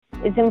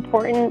it's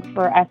important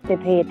for us to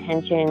pay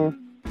attention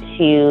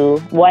to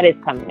what is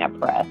coming up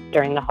for us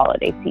during the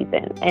holiday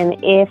season. And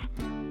if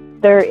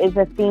there is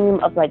a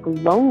theme of like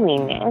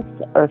loneliness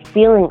or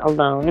feeling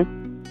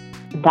alone,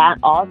 that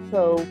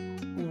also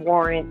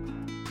warrants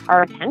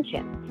our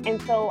attention.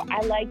 And so I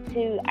like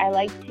to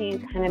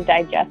kind of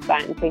digest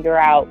that and figure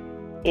out,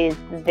 is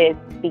this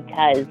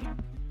because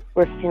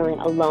we're feeling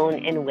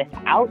alone and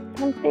without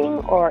something,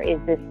 or is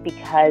this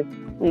because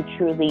we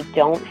truly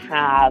don't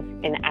have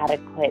an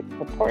adequate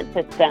support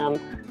system?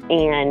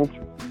 And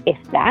if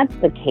that's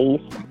the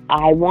case,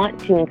 I want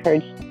to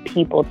encourage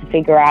people to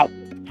figure out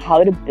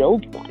how to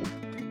build one.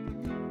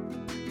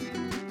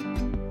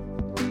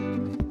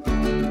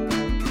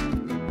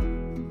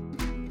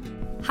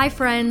 Hi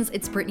friends,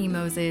 it's Brittany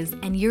Moses,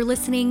 and you're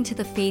listening to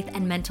the Faith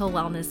and Mental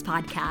Wellness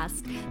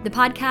Podcast, the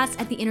podcast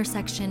at the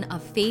intersection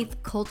of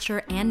faith,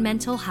 culture, and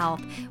mental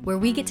health, where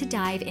we get to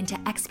dive into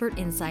expert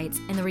insights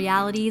and the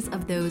realities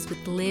of those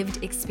with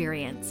lived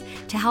experience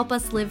to help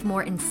us live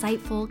more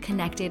insightful,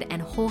 connected,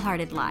 and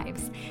wholehearted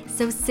lives.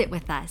 So sit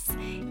with us.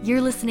 You're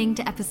listening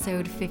to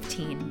episode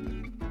 15.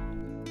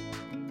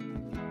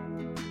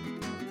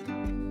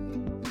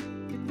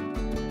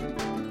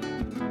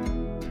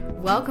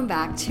 Welcome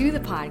back to the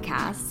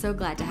podcast. So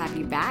glad to have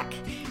you back.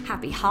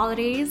 Happy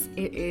holidays.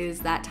 It is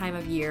that time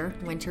of year.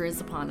 Winter is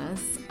upon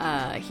us.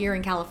 Here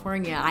in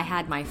California, I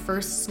had my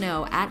first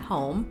snow at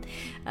home.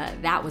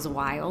 That was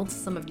wild.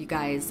 Some of you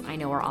guys I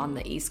know are on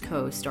the East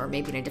Coast or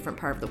maybe in a different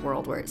part of the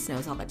world where it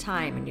snows all the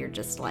time and you're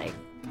just like,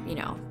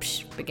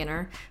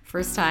 beginner,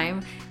 first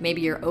time,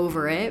 maybe you're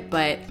over it,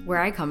 but where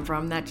I come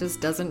from, that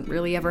just doesn't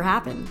really ever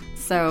happen.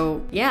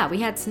 So yeah, we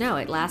had snow.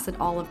 It lasted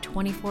all of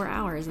 24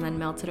 hours and then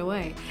melted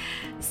away.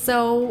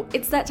 So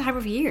it's that time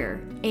of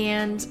year.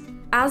 And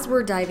as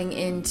we're diving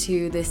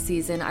into this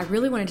season, I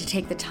really wanted to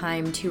take the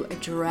time to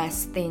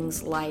address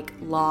things like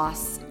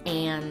loss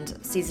and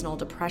seasonal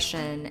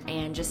depression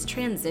and just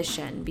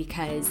transition,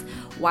 because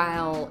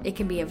while it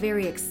can be a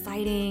very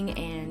exciting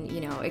and,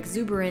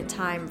 exuberant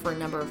time for a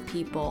number of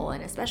people,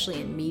 and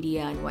especially in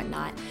media and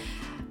whatnot,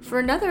 for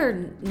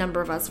another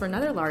number of us, for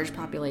another large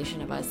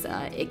population of us,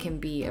 it can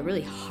be a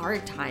really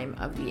hard time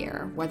of the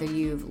year, whether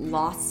you've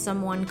lost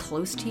someone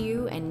close to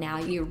you and now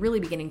you're really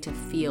beginning to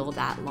feel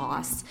that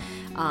loss,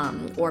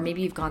 or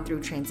maybe you've gone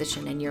through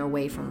transition and you're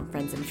away from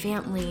friends and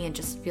family and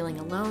just feeling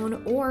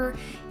alone, or,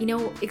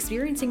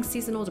 experiencing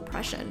seasonal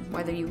depression,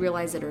 whether you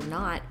realize it or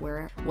not,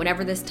 where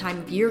whenever this time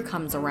of year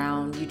comes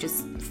around, you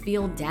just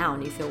feel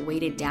down, you feel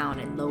weighted down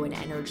and low in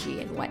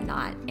energy and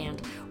whatnot.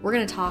 And we're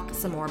going to talk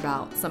some more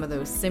about some of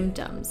those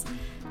symptoms.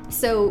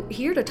 So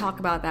here to talk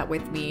about that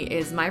with me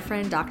is my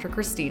friend, Dr.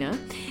 Christina.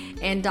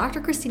 And Dr.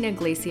 Christina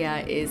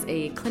Iglesia is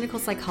a clinical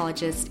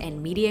psychologist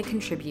and media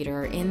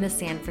contributor in the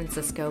San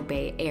Francisco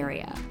Bay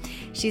Area.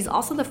 She's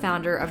also the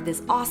founder of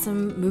this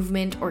awesome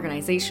movement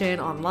organization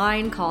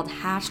online called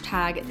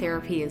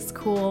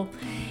 #TherapyIsCool.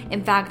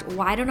 In fact,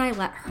 why don't I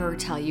let her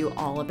tell you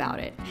all about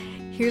it?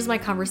 Here's my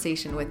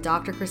conversation with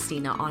Dr.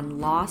 Christina on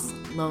loss,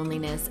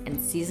 loneliness, and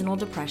seasonal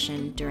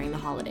depression during the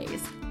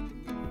holidays.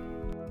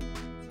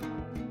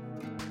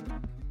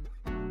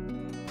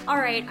 All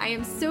right, I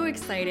am so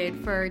excited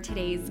for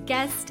today's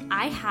guest.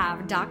 I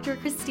have Dr.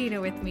 Christina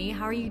with me.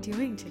 How are you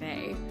doing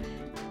today?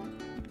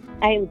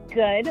 I'm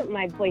good.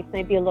 My voice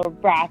might be a little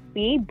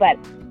raspy, but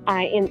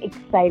I am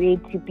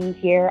excited to be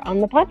here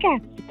on the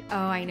podcast. Oh,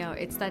 I know.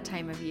 It's that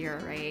time of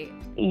year, right?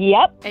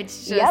 Yep.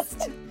 It's just...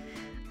 Yep.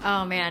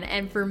 Oh man,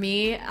 and for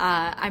me,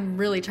 I'm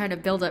really trying to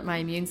build up my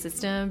immune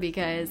system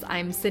because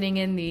I'm sitting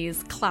in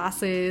these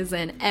classes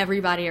and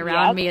everybody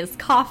around me is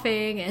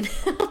coughing and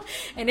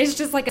and it's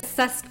just like a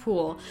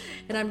cesspool.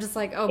 And I'm just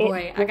like, oh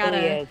boy,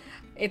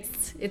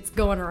 it's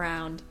going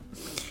around.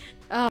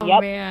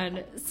 Oh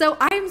man. So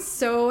I'm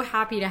so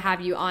happy to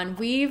have you on.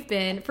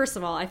 First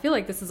of all, I feel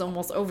like this is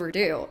almost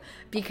overdue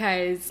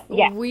because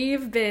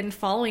we've been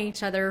following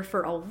each other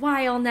for a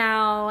while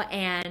now.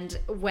 And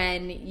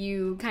when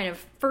you kind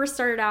of first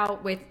started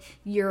out with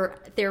your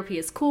Therapy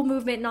is Cool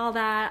movement and all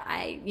that,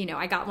 I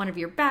got one of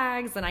your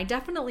bags and I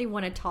definitely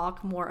want to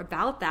talk more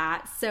about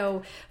that.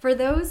 So for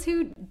those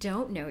who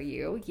don't know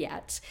you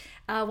yet,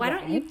 why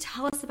don't you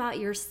tell us about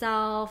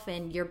yourself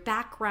and your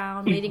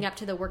background leading up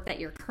to the work that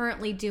you're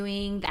currently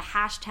doing, the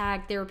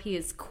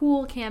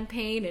 #TherapyIsCool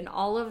campaign, and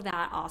all of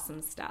that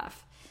awesome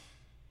stuff.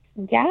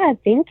 Yeah,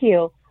 thank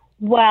you.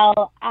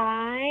 Well,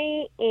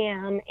 I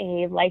am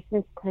a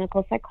licensed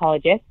clinical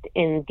psychologist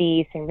in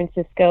the San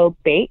Francisco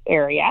Bay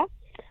Area.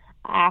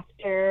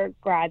 After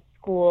grad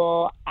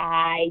school,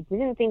 I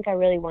didn't think I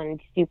really wanted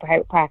to do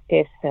private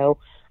practice, so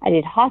I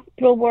did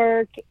hospital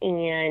work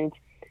and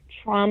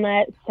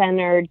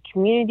trauma-centered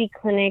community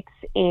clinics,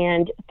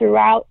 and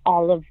throughout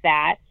all of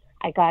that,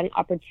 I got an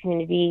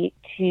opportunity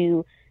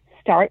to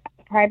start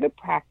a private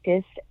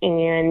practice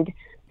and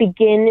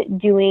begin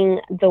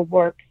doing the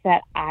work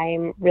that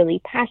I'm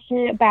really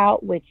passionate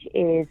about, which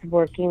is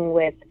working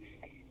with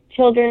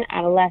children,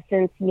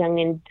 adolescents,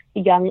 young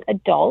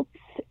adults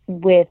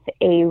with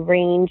a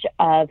range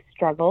of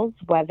struggles,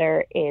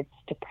 whether it's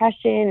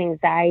depression,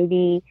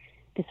 anxiety,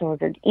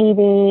 disordered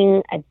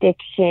eating,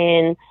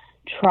 addiction,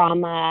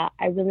 trauma.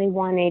 I really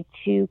wanted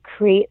to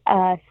create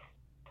a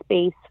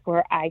space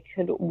where I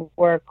could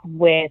work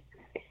with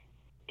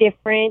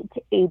different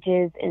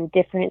ages and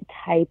different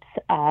types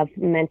of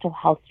mental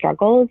health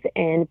struggles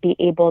and be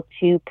able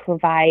to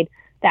provide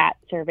that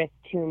service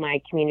to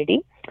my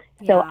community.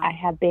 So I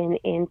have been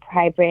in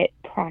private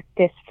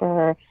practice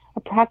for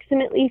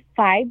approximately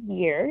 5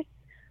 years.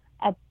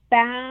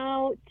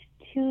 About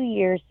 2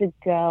 years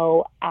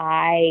ago,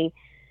 I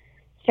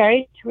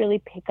started to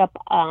really pick up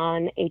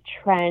on a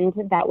trend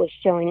that was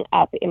showing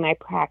up in my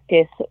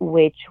practice,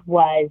 which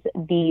was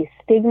the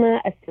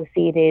stigma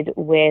associated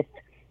with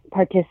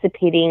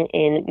participating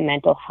in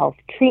mental health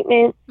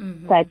treatment,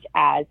 such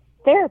as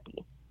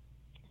therapy.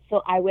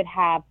 So I would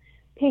have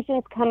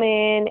patients come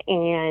in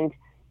and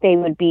they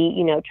would be,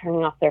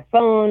 turning off their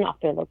phone, off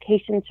their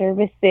location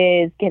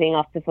services, getting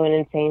off the phone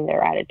and saying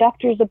they're at a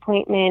doctor's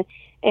appointment.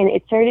 And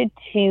it started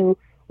to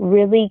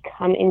really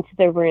come into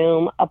the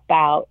room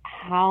about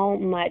how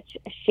much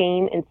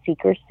shame and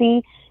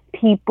secrecy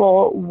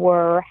people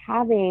were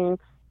having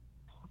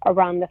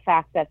around the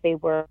fact that they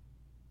were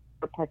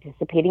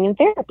participating in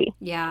therapy.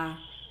 Yeah.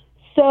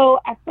 So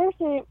at first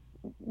I didn't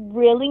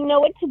really know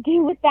what to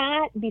do with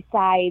that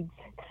besides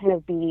kind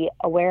of be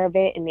aware of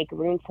it and make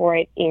room for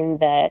it in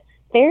the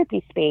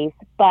therapy space.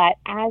 But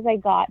as I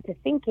got to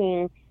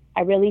thinking,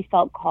 I really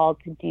felt called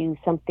to do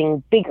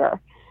something bigger.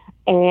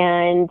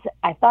 And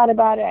I thought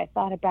about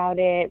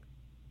it,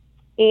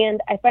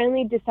 and I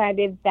finally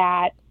decided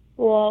that,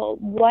 well,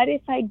 what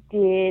if I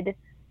did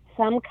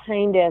some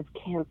kind of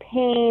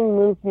campaign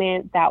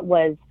movement that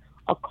was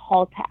a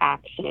call to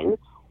action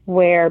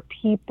where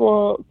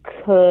people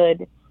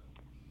could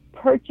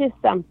purchase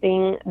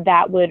something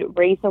that would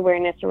raise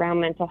awareness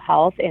around mental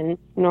health and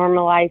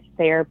normalize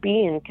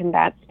therapy and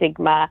combat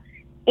stigma,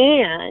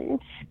 and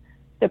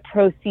the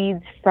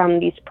proceeds from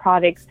these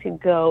products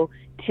could go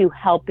to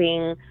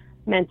helping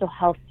mental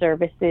health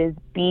services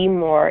be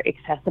more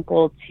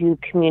accessible to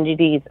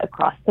communities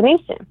across the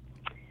nation.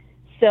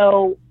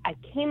 So I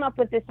came up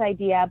with this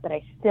idea, but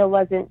I still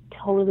wasn't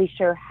totally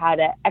sure how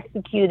to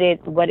execute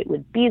it, what it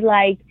would be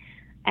like.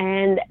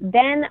 And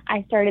then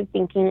I started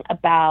thinking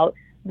about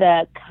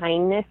the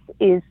kindness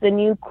is the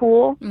new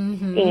cool,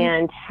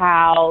 and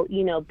how,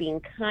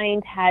 being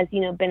kind has,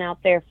 been out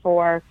there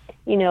for,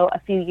 a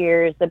few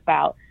years,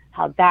 about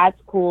how that's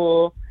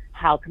cool,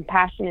 how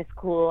compassion is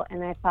cool.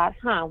 And I thought,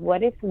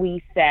 what if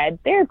we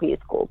said therapy is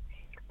cool?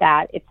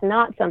 That it's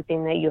not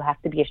something that you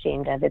have to be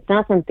ashamed of. It's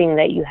not something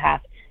that you have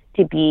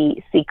to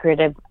be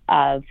secretive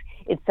of.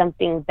 It's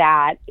something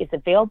that is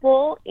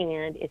available,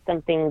 and it's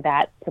something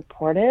that's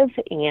supportive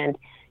and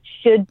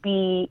should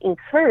be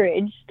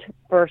encouraged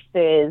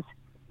versus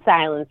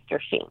silenced or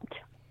shamed.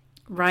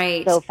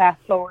 Right. So fast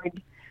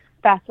forward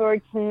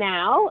to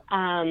now,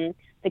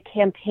 the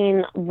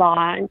campaign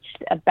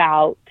launched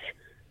about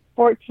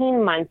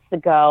 14 months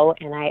ago,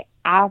 and I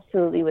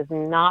absolutely was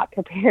not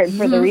prepared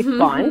for the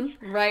response.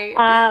 Right.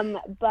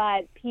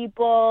 But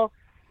people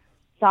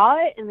saw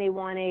it and they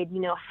wanted,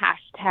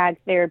 hashtag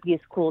therapy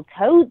is cool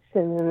totes,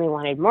 and then they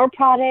wanted more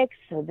products.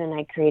 So then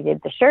I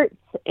created the shirts,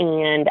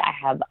 and I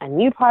have a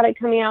new product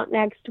coming out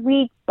next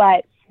week.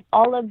 But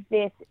all of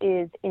this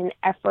is an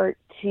effort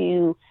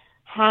to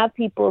have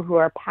people who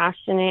are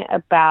passionate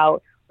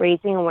about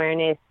raising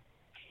awareness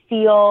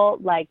feel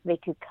like they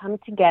could come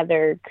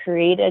together,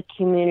 create a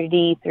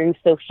community through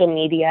social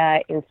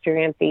media,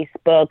 Instagram,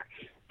 Facebook,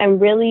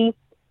 and really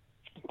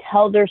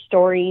tell their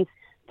stories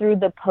through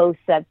the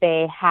posts that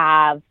they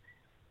have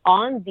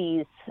on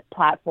these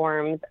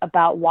platforms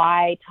about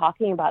why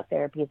talking about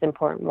therapy is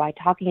important, why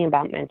talking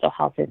about mental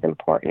health is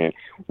important,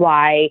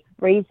 why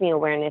raising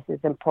awareness is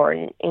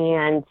important.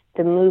 And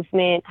the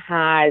movement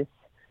has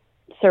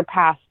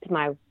surpassed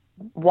my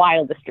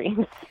wildest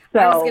dreams. So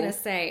I was going to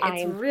say,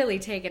 it's really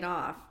taken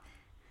off.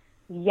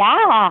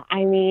 Yeah,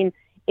 I mean,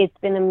 it's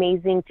been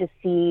amazing to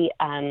see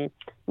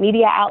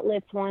media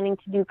outlets wanting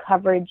to do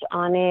coverage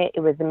on it. It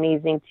was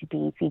amazing to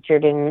be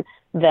featured in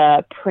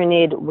the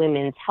printed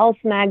Women's Health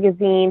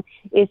magazine.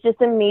 It's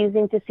just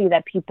amazing to see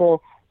that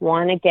people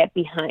want to get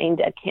behind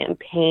a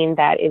campaign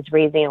that is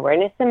raising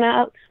awareness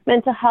about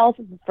mental health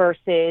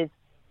versus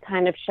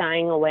kind of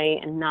shying away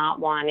and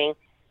not wanting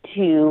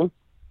to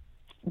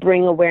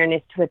bring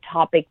awareness to a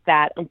topic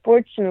that,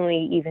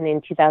 unfortunately, even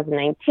in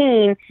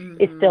 2019,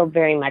 is still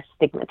very much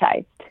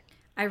stigmatized.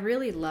 I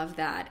really love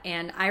that.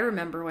 And I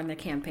remember when the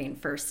campaign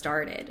first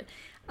started.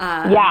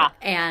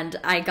 And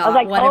I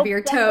got one of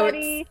your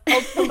totes.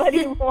 Hope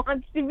somebody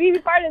wants to be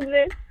part of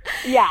this.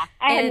 Yeah,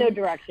 I had no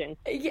direction.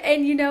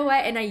 And you know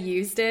what? And I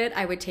used it.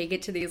 I would take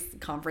it to these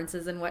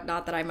conferences and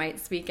whatnot that I might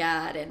speak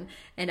at and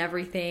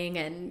everything.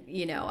 And,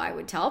 I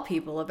would tell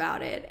people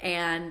about it.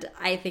 And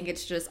I think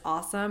it's just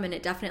awesome. And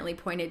it definitely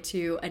pointed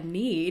to a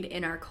need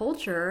in our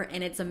culture.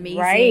 And it's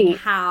amazing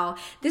how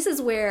this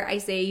is where I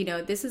say,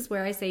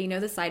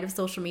 the side of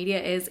social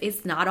media is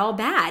it's not all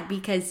bad,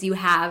 because you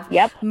have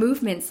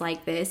movements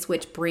like this,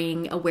 which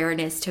bring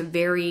awareness to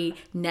very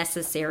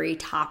necessary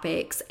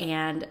topics.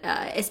 And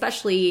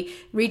especially, especially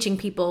reaching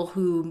people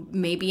who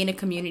may be in a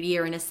community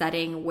or in a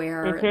setting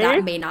where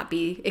that may not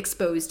be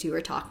exposed to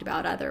or talked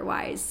about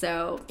otherwise.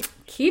 So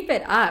keep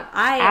it up.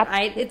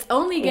 It's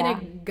only going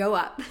to go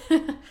up.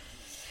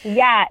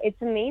 Yeah,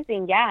 it's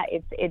amazing. Yeah,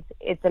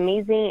 it's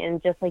amazing.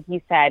 And just like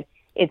you said,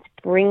 it's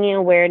bringing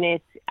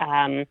awareness.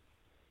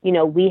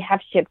 We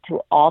have shipped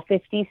to all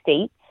 50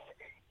 states,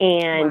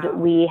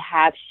 and we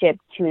have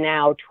shipped to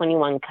now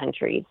 21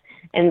 countries.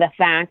 And the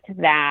fact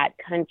that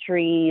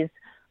countries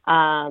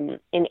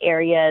in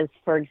areas,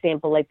 for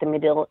example, like the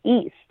Middle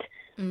East,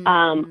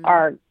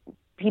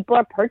 people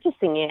are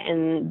purchasing it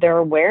and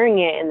they're wearing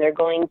it and they're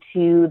going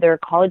to their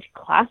college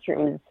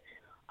classrooms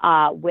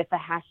with a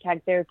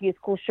hashtag Therapy is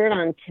Cool shirt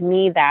on. To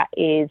me, that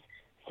is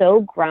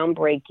so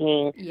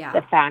groundbreaking. Yeah.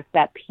 The fact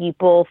that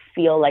people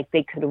feel like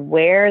they could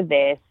wear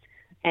this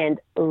and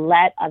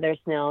let others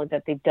know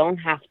that they don't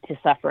have to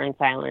suffer in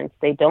silence.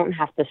 They don't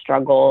have to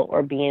struggle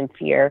or be in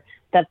fear,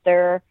 that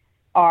there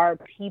are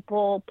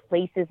people,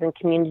 places, and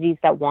communities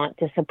that want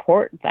to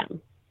support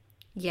them.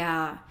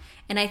 Yeah.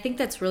 And I think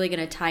that's really going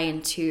to tie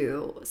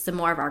into some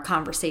more of our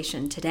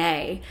conversation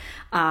today.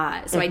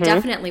 So I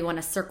definitely want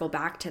to circle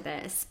back to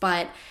this.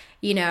 But,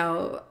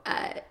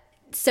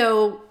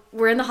 so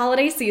we're in the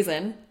holiday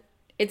season.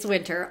 It's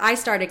winter. I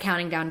started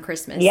counting down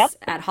Christmas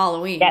at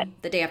Halloween,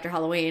 the day after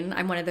Halloween.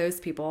 I'm one of those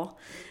people.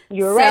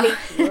 You were ready.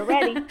 You were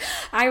ready.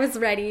 I was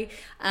ready.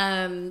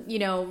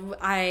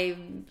 I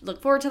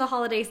look forward to the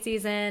holiday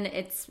season.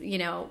 It's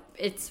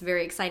a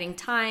very exciting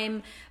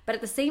time. But at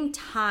the same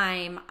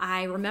time,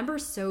 I remember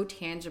so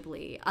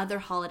tangibly other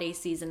holiday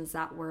seasons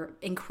that were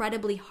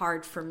incredibly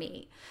hard for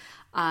me.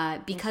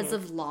 Because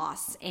of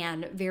loss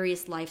and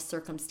various life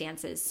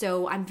circumstances.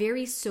 So I'm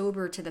very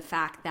sober to the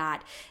fact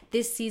that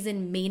this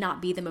season may not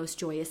be the most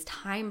joyous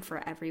time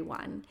for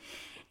everyone.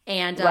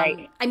 And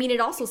it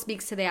also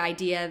speaks to the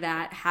idea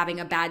that having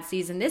a bad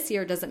season this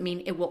year doesn't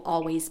mean it will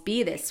always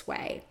be this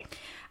way.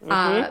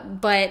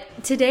 But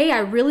today I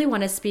really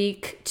want to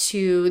speak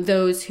to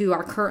those who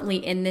are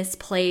currently in this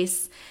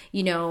place,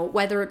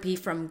 whether it be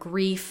from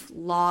grief,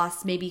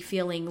 loss, maybe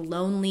feeling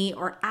lonely,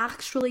 or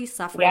actually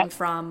suffering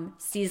from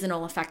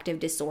seasonal affective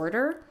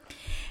disorder.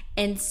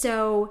 And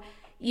so,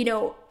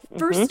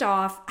 first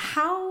off,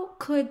 how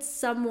could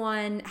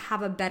someone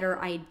have a better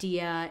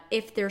idea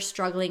if they're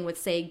struggling with,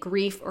 say,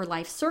 grief or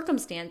life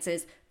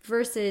circumstances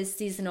versus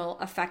seasonal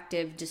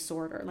affective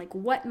disorder? Like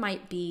what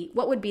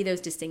would be those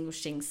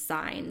distinguishing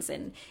signs?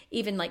 And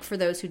even like for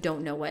those who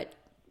don't know what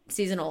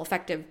seasonal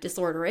affective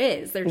disorder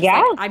is, they're just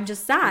like, I'm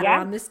just sad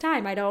around this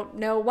time. I don't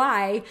know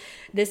why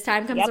this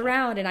time comes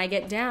around and I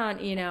get down,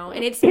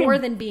 and it's more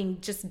than being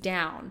just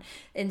down.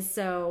 And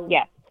so,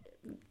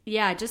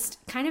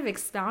 just kind of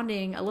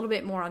expounding a little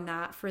bit more on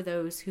that for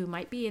those who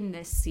might be in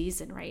this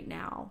season right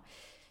now.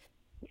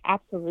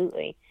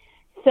 Absolutely.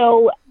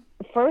 So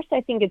first,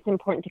 I think it's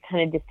important to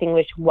kind of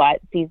distinguish what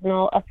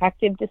seasonal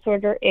affective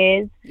disorder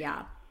is.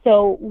 Yeah.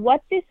 So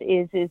what this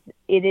is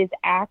it is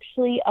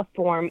actually a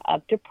form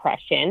of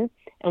depression,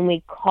 and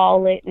we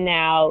call it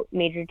now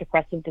major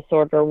depressive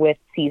disorder with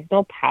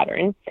seasonal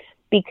pattern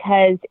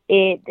because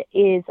it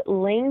is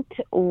linked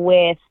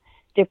with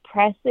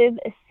depressive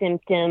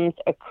symptoms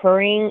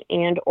occurring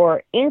and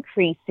or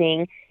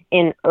increasing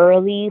in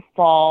early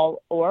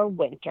fall or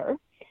winter,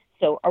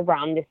 so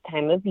around this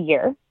time of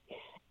year.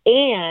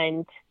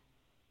 And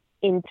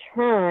in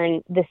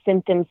turn, the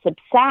symptoms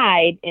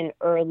subside in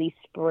early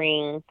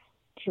spring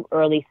to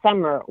early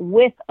summer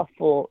with a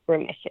full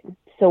remission.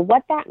 So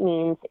what that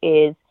means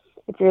is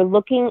if you're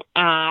looking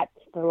at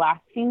the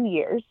last few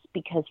years,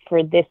 because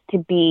for this to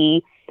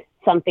be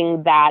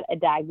something that a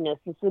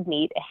diagnosis would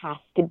meet, it has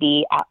to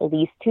be at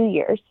least 2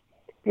 years.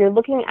 If you're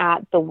looking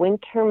at the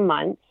winter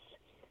months,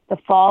 the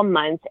fall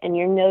months, and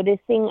you're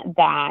noticing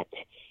that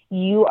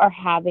you are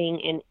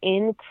having an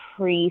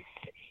increase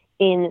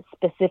in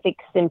specific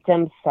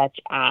symptoms such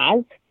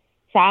as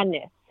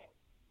sadness,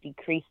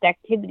 decreased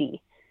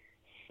activity,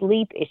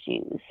 sleep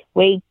issues,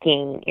 weight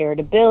gain,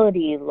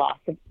 irritability, loss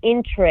of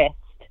interest,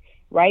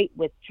 right?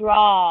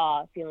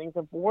 Withdrawal, feelings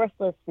of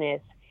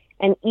worthlessness,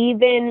 and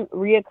even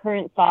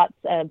reoccurrent thoughts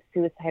of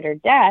suicide or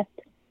death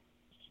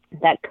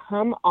that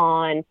come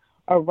on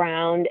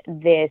around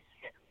this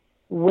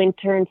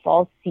winter and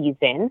fall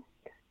season.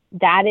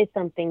 That is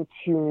something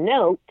to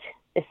note,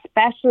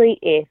 especially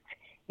if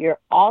you're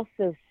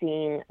also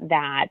seeing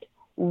that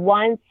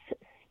once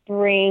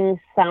spring,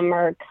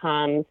 summer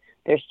comes,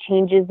 there's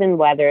changes in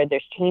weather,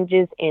 there's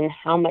changes in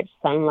how much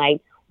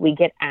sunlight we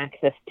get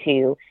access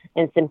to,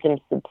 and symptoms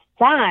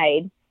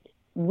subside,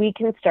 we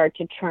can start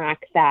to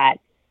track that,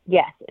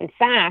 yes, in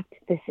fact,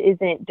 this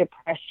isn't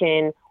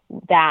depression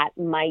that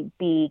might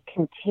be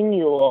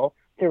continual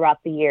throughout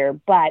the year,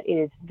 but it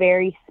is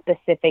very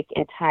specific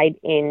and tied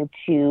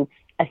into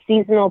a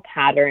seasonal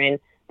pattern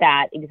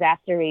that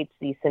exacerbates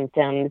these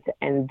symptoms.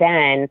 And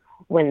then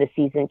when the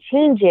season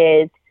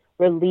changes,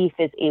 relief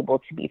is able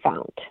to be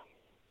found.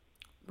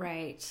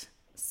 Right.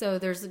 So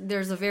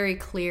there's a very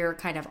clear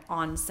kind of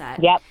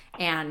onset Yep.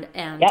 and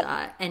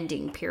Yep.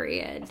 ending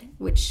period,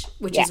 which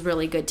Yeah. is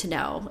really good to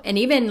know. And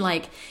even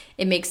like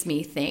it makes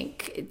me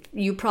think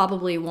you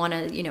probably want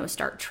to,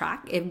 start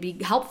track. It'd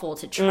be helpful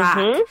to track,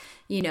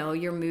 Mm-hmm.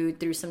 Your mood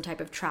through some type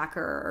of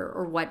tracker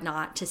or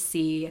whatnot to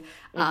see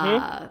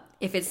Mm-hmm.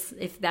 if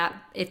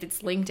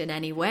it's linked in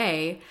any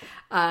way.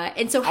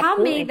 And so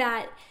Absolutely.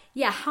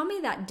 how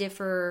may that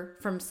differ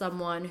from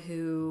someone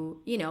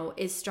who,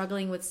 is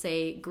struggling with,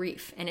 say,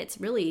 grief? And it's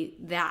really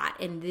that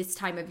in this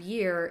time of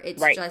year,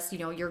 it's Right. just,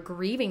 you're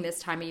grieving this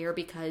time of year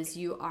because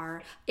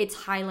it's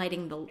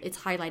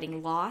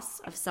highlighting loss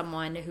of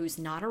someone who's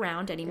not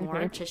around anymore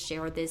Mm-hmm. to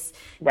share this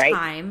Right.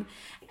 time,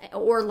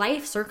 or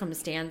life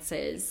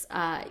circumstances.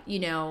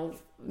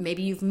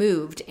 Maybe you've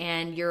moved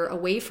and you're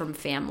away from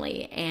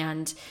family,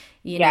 and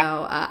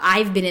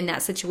I've been in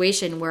that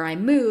situation where I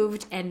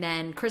moved and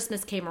then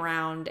Christmas came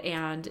around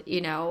and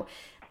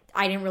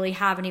I didn't really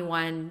have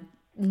anyone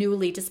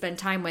newly to spend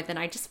time with, and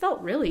I just felt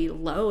really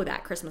low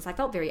that Christmas. I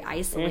felt very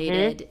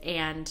isolated,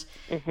 and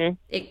Mm-hmm.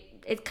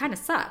 it kind of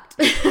sucked.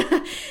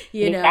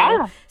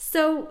 Yeah.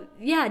 So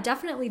yeah,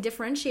 definitely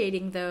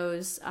differentiating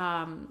those,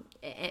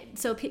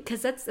 so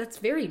because that's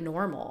very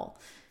normal.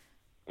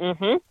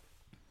 Mm-hmm.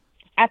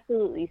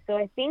 Absolutely. So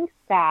I think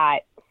that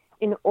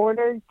in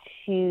order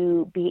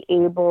to be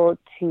able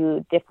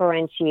to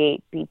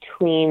differentiate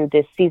between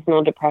this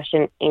seasonal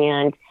depression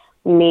and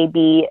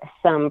maybe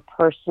some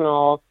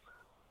personal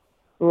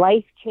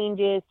life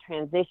changes,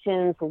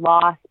 transitions,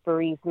 loss,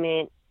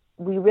 bereavement,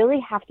 we really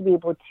have to be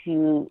able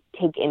to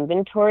take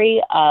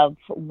inventory of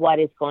what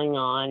is going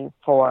on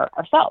for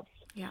ourselves.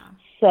 Yeah.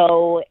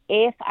 So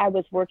if I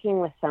was working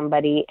with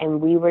somebody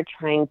and we were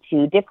trying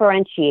to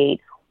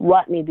differentiate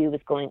what maybe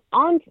was going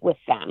on with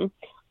them,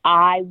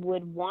 I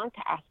would want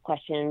to ask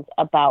questions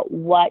about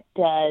what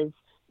does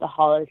the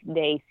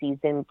holiday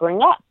season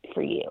bring up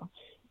for you?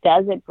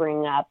 Does it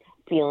bring up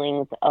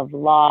feelings of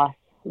loss,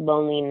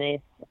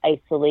 loneliness,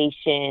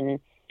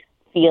 isolation,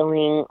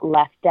 feeling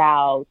left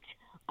out?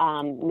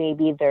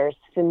 Maybe there's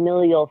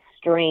familial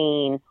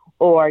strain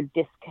or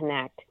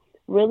disconnect.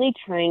 Really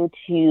trying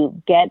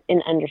to get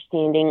an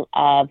understanding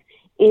of,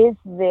 is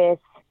this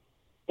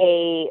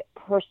a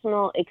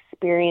personal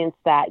experience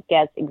that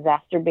gets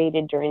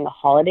exacerbated during the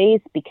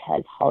holidays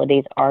because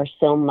holidays are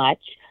so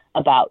much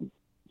about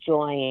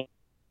joy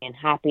and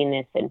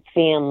happiness and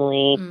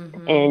family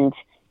and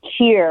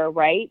cheer,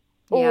 right?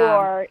 Yeah.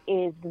 Or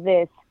is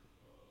this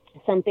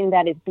something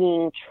that is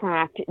being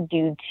tracked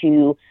due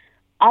to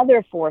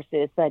other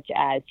forces such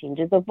as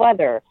changes of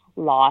weather,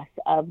 loss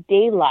of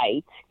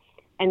daylight,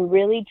 and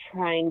really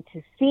trying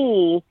to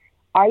see,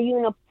 are you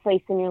in a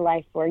place in your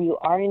life where you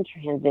are in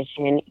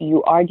transition,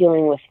 you are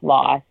dealing with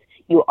loss,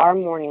 you are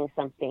mourning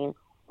something,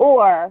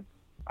 or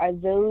are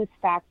those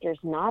factors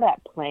not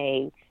at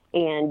play,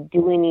 and do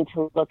we need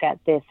to look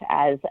at this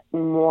as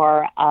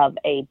more of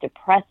a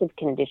depressive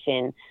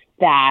condition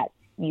that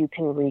you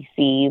can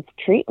receive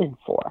treatment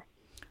for?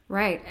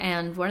 Right.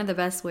 And one of the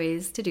best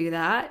ways to do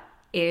that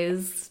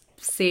is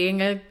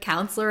seeing a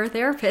counselor or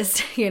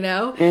therapist,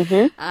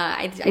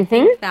 I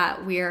think that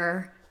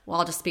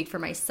I'll just speak for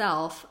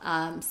myself,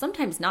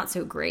 sometimes not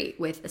so great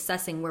with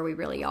assessing where we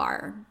really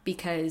are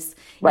because,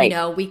 Right.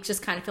 We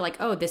just kind of feel like,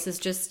 oh, this is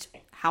just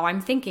how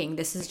I'm thinking.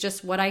 This is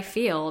just what I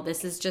feel.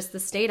 This is just the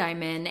state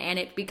I'm in. And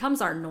it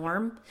becomes our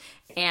norm.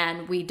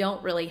 And we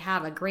don't really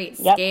have a great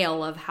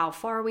scale of how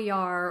far we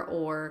are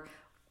or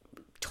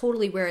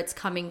totally where it's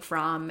coming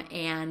from.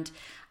 And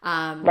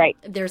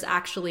there's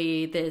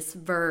actually this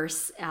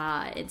verse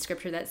in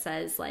scripture that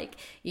says, like,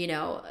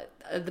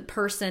 the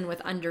person with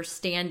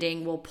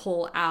understanding will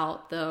pull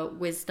out the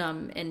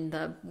wisdom in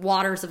the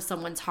waters of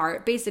someone's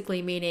heart,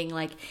 basically meaning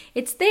like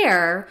it's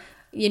there,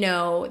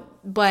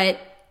 but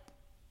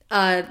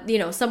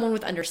someone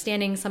with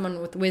understanding,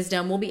 someone with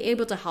wisdom will be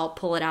able to help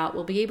pull it out,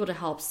 will be able to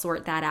help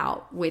sort that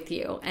out with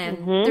you.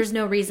 And there's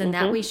no reason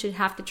that we should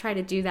have to try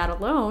to do that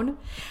alone.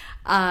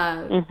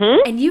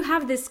 And you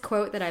have this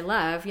quote that I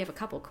love. You have a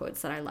couple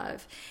quotes that I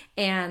love.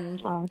 And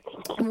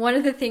one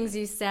of the things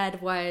you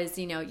said was,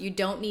 you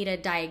don't need a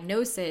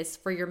diagnosis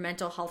for your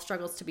mental health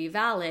struggles to be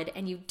valid,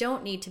 and you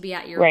don't need to be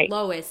at your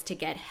lowest to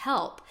get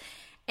help.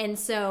 And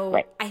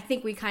so I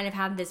think we kind of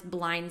have this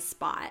blind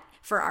spot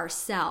for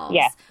ourselves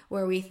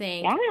where we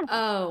think,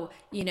 well,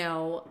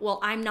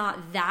 I'm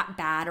not that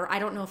bad, or I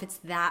don't know if it's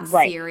that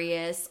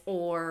serious,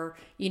 or,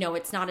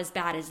 it's not as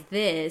bad as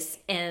this.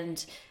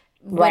 And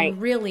when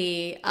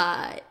really,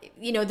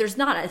 there's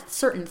not a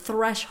certain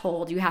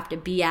threshold you have to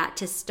be at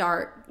to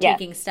start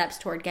taking steps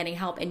toward getting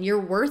help, and you're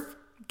worth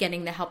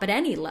getting the help at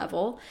any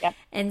level.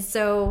 And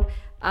so,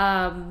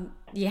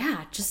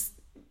 just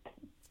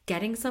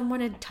getting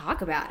someone to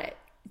talk about it,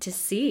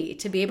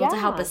 to be able to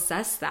help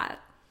assess that.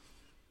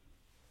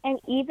 And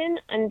even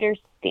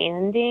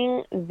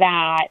understanding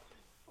that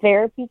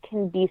therapy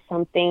can be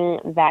something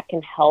that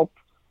can help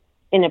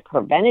in a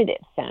preventative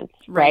sense,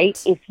 right?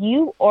 If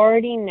you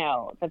already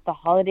know that the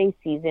holiday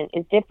season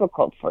is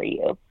difficult for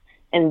you,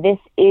 and this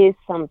is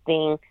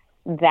something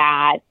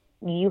that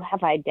you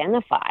have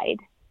identified,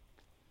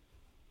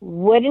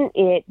 wouldn't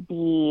it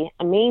be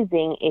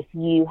amazing if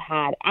you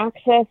had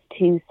access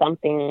to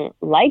something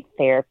like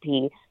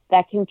therapy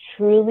that can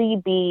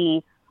truly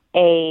be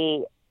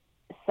a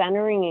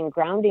centering and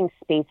grounding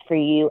space for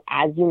you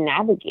as you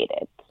navigate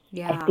it?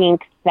 Yeah. I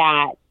think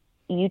that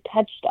you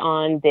touched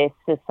on this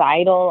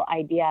societal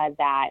idea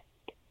that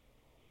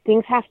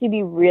things have to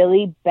be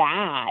really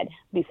bad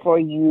before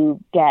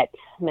you get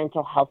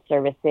mental health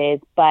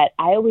services. But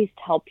I always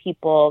tell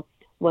people,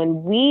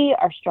 when we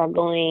are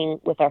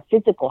struggling with our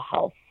physical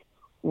health,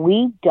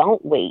 we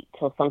don't wait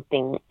till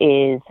something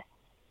is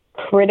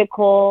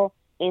critical,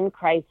 in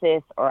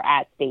crisis, or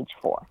at stage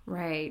 4.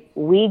 Right.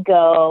 We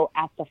go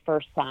at the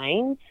first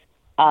signs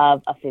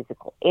of a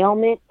physical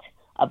ailment,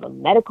 of a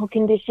medical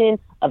condition,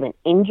 of an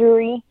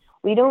injury.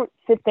 We don't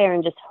sit there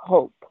and just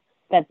hope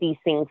that these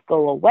things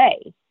go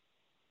away.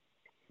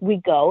 We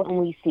go and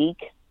we seek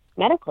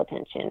medical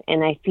attention.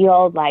 And I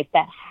feel like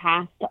that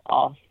has to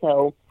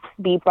also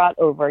be brought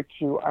over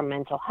to our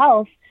mental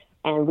health,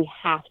 and we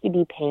have to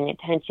be paying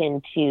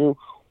attention to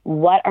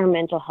what our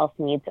mental health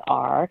needs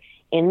are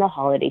in the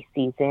holiday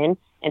season,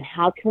 and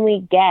how can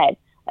we get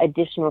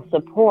additional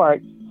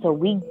support so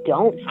we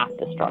don't have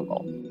to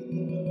struggle.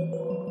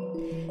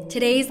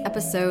 Today's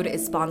episode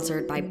is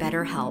sponsored by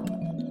BetterHelp.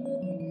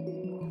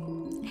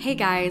 Hey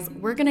guys,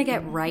 we're gonna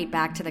get right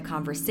back to the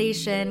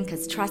conversation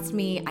because trust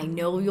me, I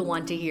know you'll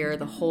want to hear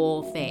the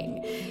whole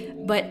thing.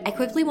 But I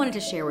quickly wanted to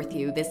share with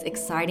you this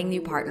exciting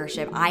new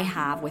partnership I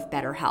have with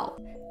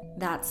BetterHelp.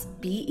 That's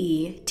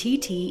BetterHelp.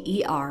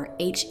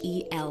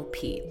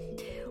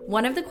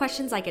 One of the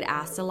questions I get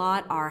asked a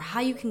lot are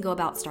how you can go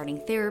about starting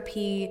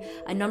therapy.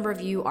 A number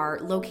of you are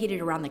located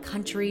around the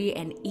country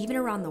and even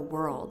around the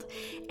world.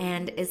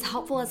 And as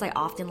helpful as I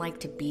often like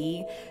to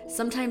be,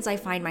 sometimes I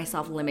find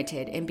myself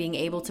limited in being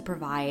able to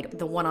provide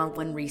the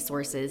one-on-one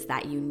resources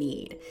that you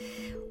need.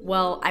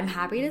 Well, I'm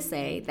happy to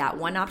say that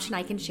one option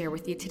I can share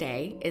with you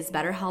today is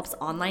BetterHelp's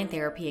online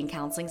therapy and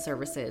counseling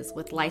services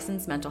with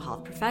licensed mental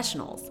health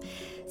professionals.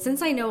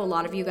 Since I know a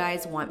lot of you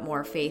guys want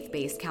more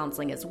faith-based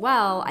counseling as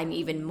well, I'm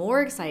even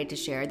more excited to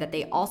share that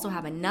they also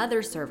have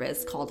another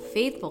service called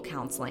Faithful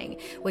Counseling,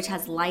 which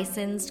has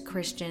licensed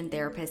Christian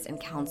therapists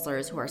and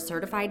counselors who are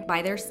certified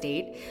by their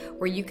state,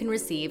 where you can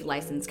receive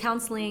licensed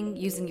counseling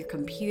using your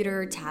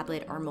computer,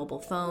 tablet, or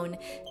mobile phone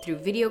through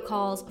video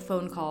calls,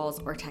 phone calls,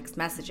 or text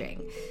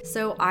messaging.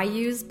 So I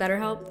use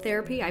BetterHelp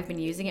Therapy. I've been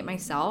using it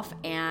myself,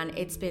 and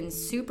it's been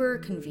super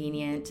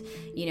convenient,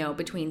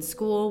 between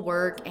school,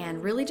 work,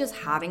 and really just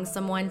having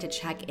someone to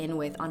check in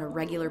with on a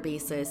regular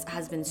basis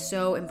has been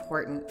so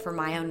important for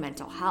my own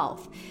mental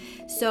health.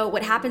 So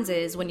what happens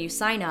is when you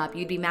sign up,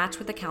 you'd be matched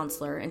with a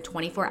counselor in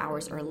 24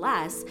 hours or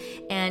less,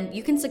 and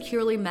you can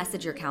securely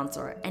message your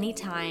counselor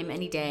anytime,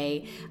 any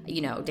day,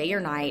 day or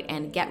night,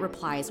 and get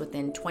replies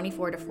within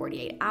 24 to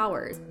 48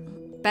 hours.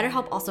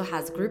 BetterHelp also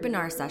has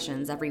group-in-our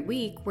sessions every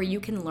week where you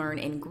can learn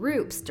in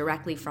groups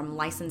directly from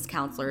licensed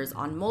counselors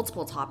on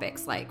multiple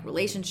topics like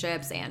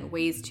relationships and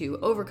ways to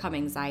overcome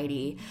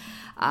anxiety.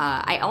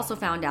 I also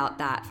found out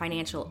that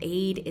financial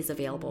aid is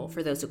available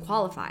for those who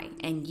qualify,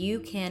 and you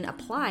can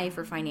apply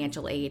for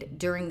financial aid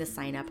during the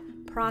sign-up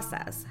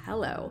process.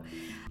 Hello.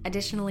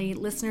 Additionally,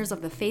 listeners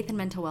of the Faith and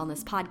Mental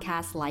Wellness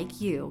podcast like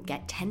you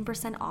get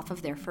 10% off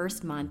of their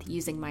first month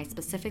using my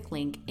specific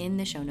link in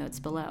the show notes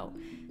below.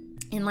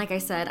 And like I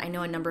said, I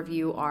know a number of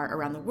you are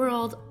around the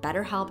world.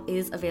 BetterHelp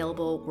is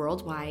available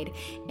worldwide.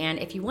 And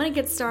if you want to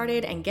get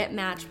started and get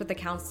matched with a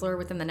counselor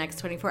within the next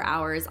 24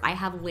 hours, I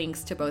have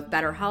links to both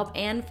BetterHelp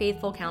and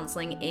Faithful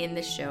Counseling in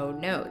the show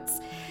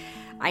notes.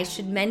 I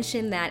should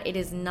mention that it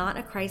is not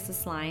a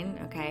crisis line,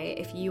 okay?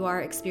 If you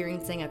are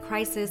experiencing a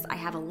crisis, I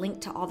have a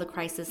link to all the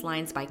crisis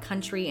lines by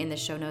country in the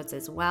show notes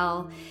as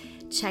well.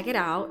 Check it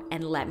out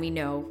and let me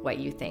know what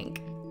you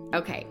think.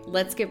 Okay,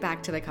 let's get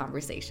back to the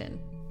conversation.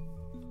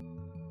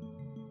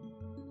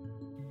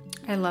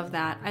 I love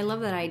that. I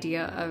love that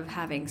idea of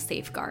having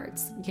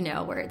safeguards,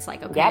 where it's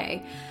like,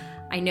 okay, yep.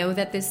 I know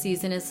that this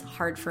season is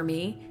hard for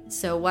me.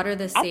 So what are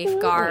the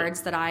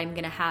safeguards that I'm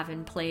going to have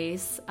in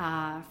place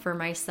for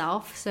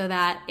myself so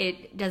that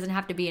it doesn't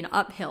have to be an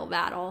uphill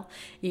battle,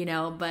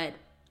 but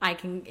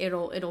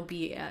it'll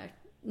be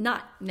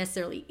not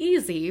necessarily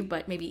easy,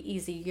 but maybe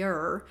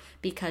easier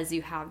because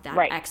you have that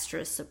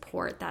extra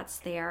support that's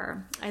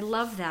there. I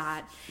love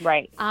that.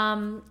 Right.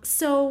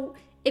 So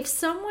if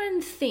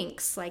someone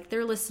thinks like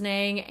they're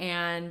listening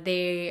and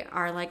they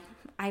are like,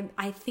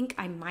 I think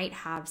I might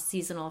have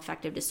seasonal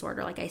affective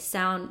disorder. Like it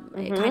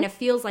kind of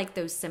feels like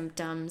those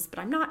symptoms, but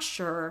I'm not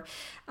sure.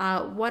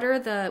 What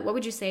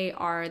would you say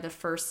are the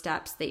first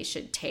steps they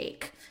should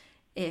take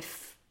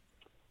if,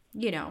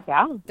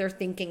 they're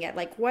thinking it,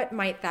 like what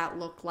might that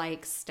look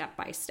like step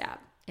by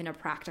step in a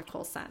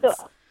practical sense? So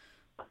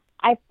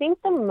I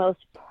think the most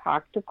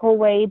practical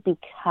way,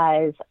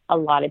 because a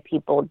lot of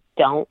people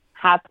don't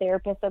have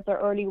therapists that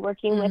they're already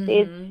working with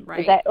is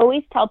I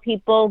always tell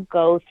people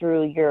go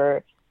through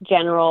your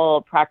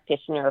general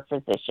practitioner or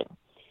physician.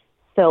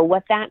 So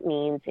what that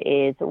means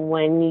is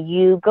when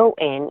you go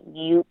in,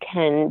 you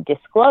can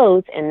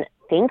disclose and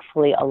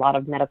thankfully a lot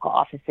of medical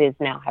offices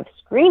now have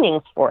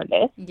screenings for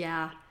this.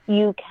 Yeah.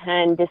 You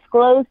can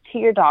disclose to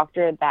your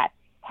doctor that,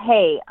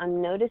 hey,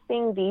 I'm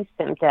noticing these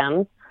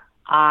symptoms.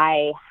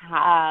 I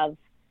have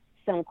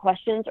some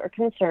questions or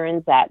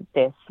concerns that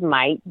this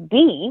might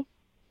be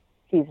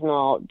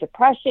seasonal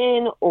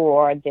depression,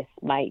 or this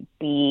might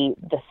be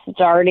the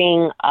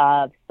starting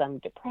of some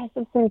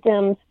depressive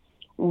symptoms.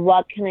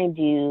 What can I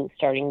do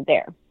starting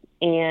there?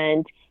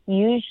 And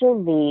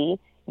usually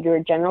your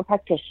general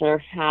practitioner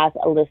has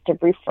a list of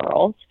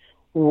referrals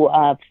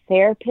of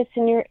therapists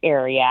in your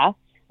area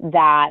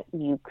that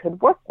you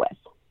could work with.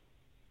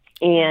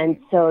 And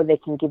so they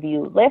can give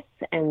you lists,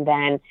 and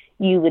then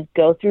you would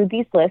go through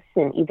these lists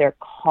and either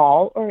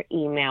call or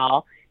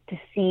email to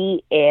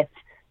see if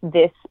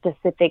this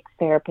specific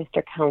therapist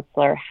or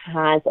counselor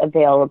has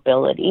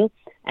availability,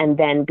 and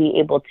then be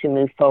able to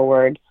move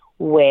forward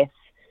with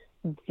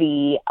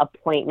the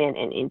appointment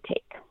and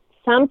intake.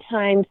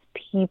 Sometimes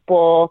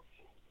people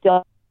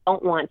don't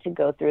want to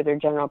go through their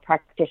general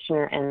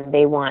practitioner, and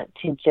they want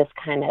to just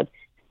kind of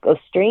go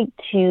straight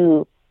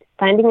to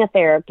finding a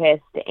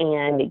therapist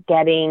and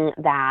getting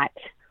that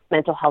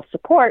mental health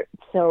support.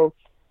 So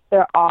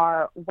there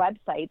are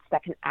websites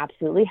that can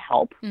absolutely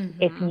help.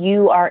 Mm-hmm. If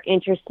you are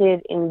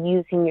interested in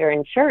using your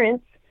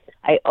insurance,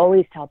 I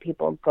always tell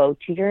people, go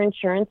to your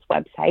insurance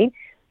website.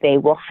 They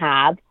will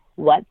have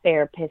what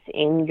therapists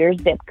in your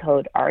zip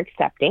code are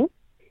accepting,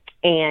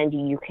 and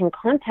you can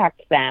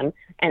contact them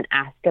and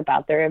ask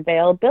about their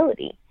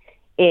availability.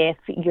 If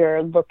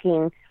you're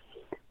looking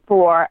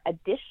for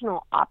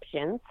additional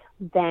options,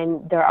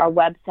 then there are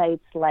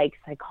websites like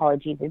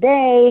Psychology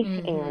Today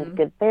Mm-hmm. and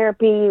Good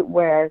Therapy,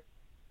 where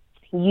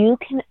you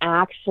can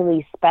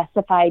actually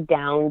specify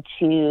down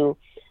to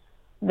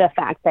the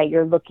fact that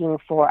you're looking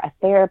for a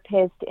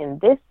therapist in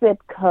this zip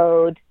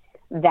code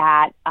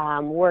that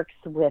works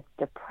with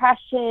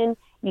depression.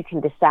 You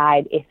can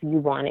decide if you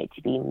want it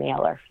to be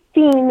male or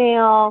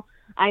female.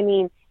 I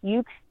mean,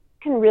 you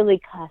can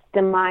really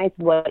customize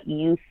what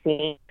you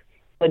think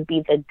would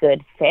be the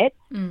good fit,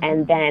 Mm-hmm.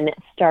 and then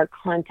start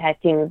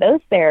contacting those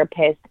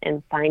therapists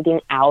and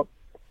finding out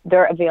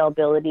their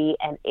availability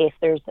and if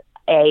there's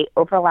a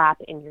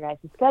overlap in your guys'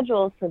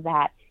 schedules so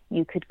that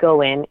you could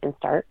go in and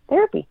start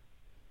therapy.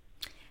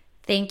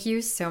 Thank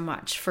you so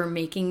much for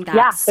making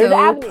that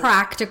so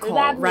practical,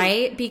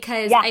 right?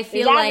 Because I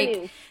feel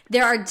like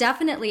there are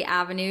definitely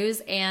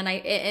avenues,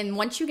 and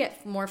once you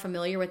get more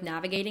familiar with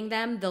navigating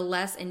them, the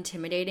less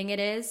intimidating it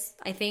is,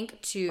 I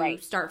think, to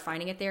start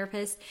finding a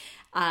therapist.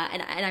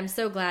 And I'm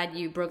so glad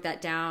you broke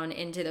that down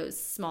into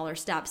those smaller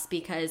steps,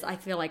 because I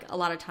feel like a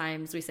lot of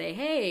times we say,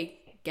 hey,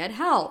 get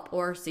help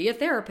or see a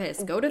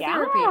therapist, go to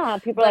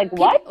therapy. People are like,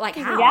 what? Like,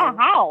 how? Yeah,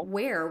 how?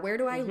 Where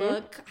do I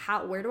look?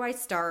 Where do I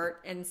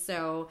start? And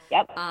so,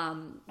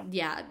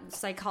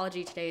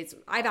 Psychology Today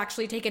I've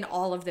actually taken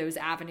all of those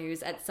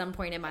avenues at some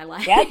point in my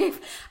life. Yep.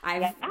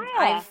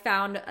 I've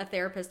found a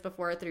therapist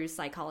before through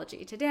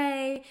Psychology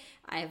Today.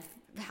 I've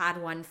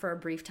had one for a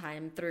brief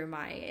time through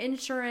my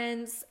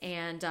insurance.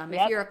 And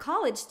if you're a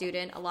college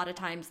student, a lot of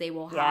times they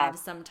will have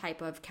some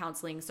type of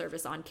counseling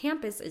service on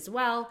campus as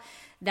well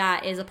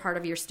that is a part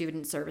of your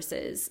student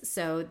services.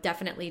 So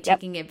definitely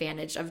taking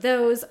advantage of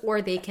those,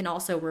 or they can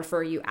also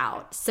refer you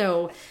out.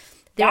 So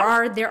there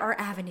are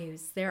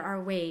avenues, there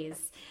are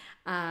ways.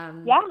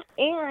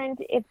 And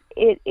if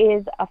it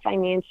is a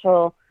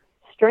financial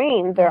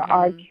strain, there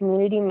are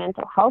community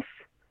mental health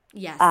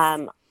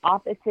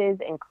offices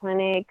and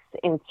clinics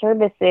and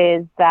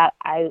services that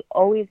I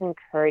always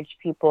encourage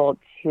people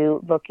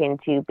to look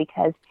into,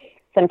 because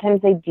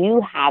sometimes they do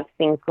have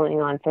things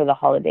going on for the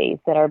holidays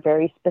that are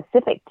very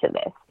specific to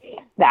this,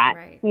 that,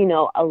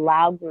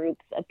 allow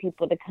groups of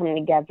people to come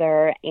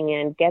together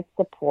and get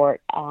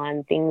support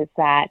on things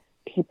that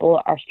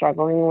people are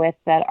struggling with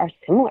that are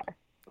similar.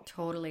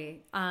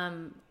 Totally.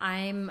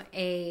 I'm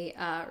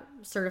a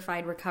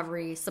certified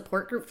recovery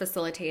support group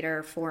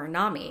facilitator for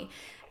NAMI.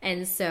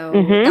 And so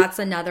that's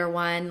another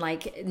one.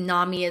 Like,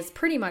 NAMI is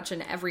pretty much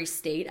in every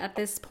state at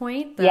this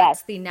point.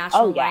 That's the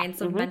National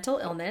Alliance of Mental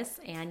Illness.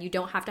 And you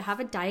don't have to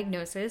have a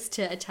diagnosis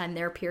to attend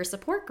their peer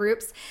support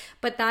groups.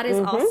 But that is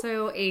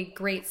also a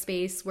great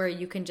space where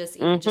you can just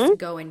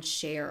go and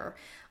share.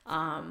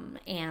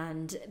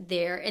 And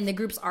the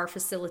groups are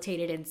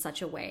facilitated in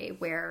such a way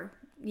where,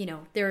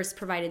 there's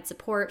provided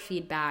support,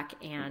 feedback,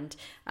 and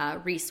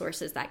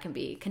resources that can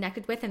be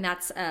connected with. And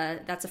that's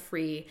a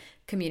free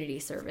community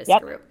service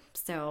group.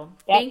 So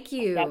thank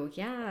you.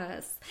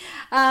 Yes.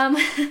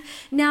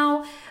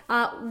 Now,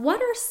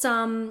 what are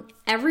some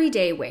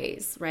everyday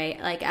ways, right?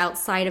 Like,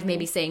 outside of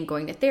maybe saying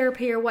going to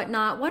therapy or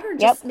whatnot, what are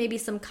just maybe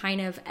some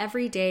kind of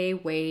everyday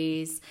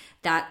ways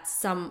that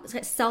some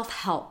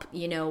self-help,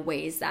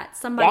 ways that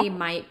somebody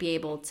might be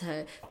able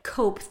to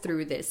cope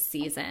through this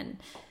season?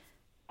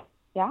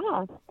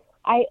 Yeah.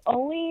 I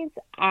always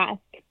ask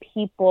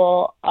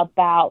people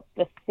about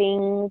the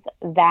things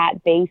that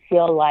they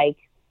feel like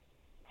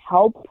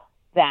help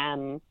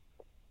them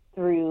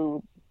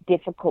through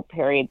difficult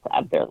periods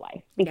of their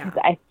life. Because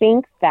I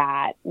think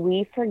that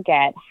we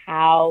forget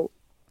how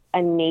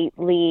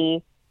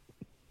innately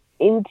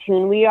in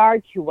tune we are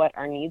to what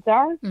our needs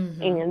are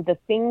and the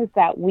things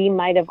that we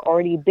might have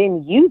already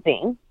been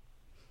using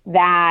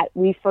that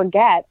we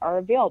forget are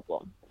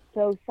available.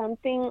 So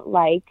something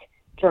like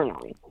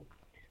journaling.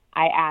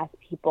 I ask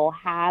people,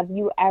 have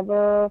you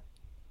ever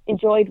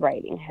enjoyed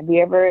writing? Have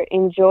you ever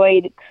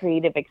enjoyed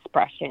creative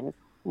expression?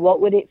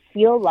 What would it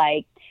feel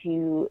like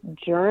to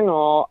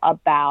journal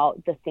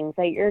about the things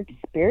that you're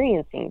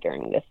experiencing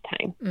during this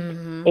time?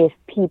 If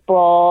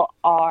people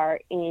are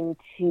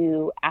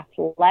into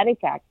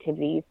athletic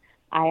activities,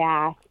 I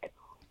ask,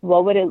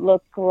 what would it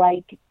look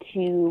like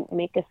to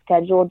make a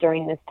schedule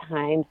during this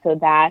time so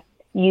that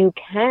you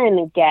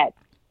can get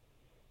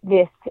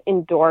this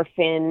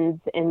endorphins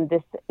and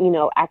this,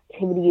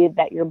 activity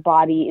that your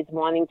body is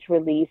wanting to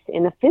release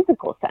in a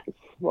physical sense?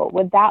 What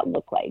would that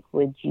look like?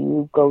 Would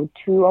you go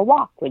to a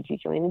walk? Would you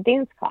join a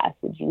dance class?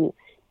 Would you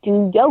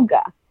do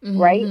yoga?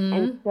 Right?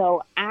 And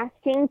so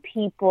asking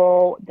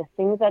people the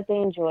things that they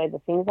enjoy, the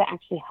things that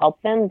actually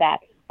help them that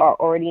are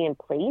already in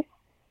place,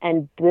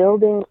 and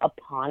building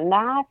upon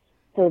that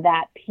so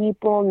that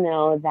people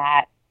know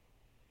that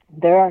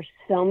there are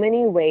so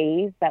many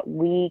ways that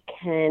we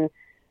can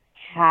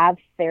have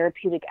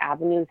therapeutic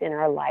avenues in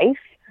our life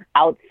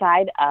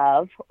outside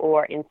of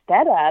or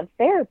instead of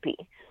therapy.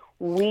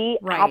 We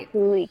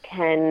absolutely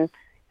can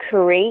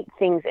create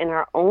things in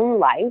our own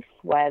life,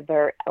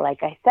 whether,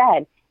 like I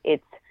said,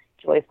 it's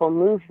joyful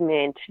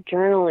movement,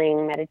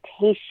 journaling,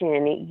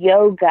 meditation,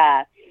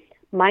 yoga,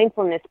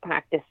 mindfulness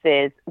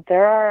practices.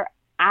 There are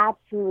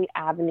absolutely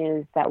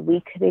avenues that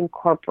we could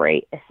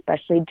incorporate,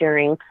 especially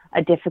during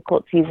a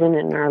difficult season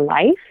in our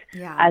life,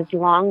 as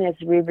long as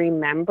we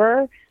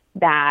remember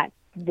that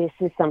this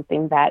is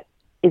something that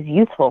is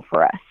useful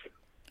for us.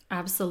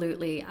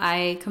 Absolutely.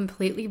 I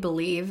completely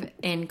believe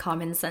in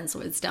common sense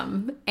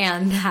wisdom,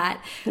 and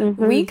that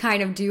we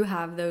kind of do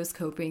have those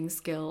coping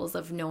skills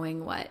of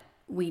knowing what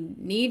we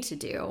need to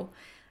do.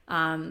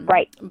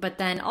 But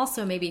then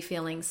also maybe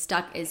feeling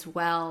stuck as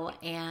well.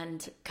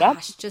 And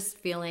gosh, just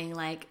feeling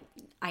like,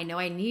 I know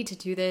I need to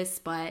do this,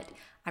 but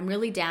I'm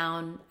really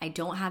down. I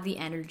don't have the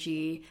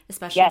energy,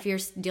 especially if you're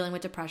dealing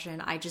with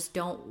depression. I just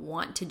don't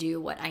want to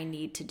do what I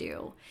need to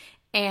do.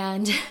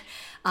 And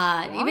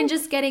even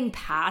just getting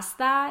past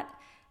that,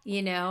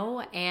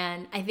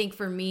 and I think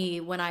for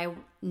me, when I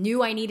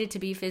knew I needed to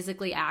be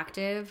physically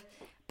active,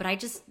 but I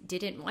just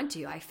didn't want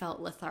to, I felt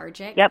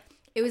lethargic.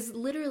 It was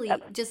literally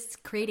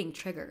just creating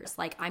triggers.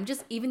 Like,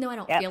 even though I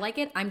don't feel like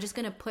it, I'm just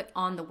going to put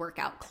on the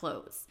workout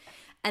clothes.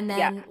 And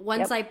then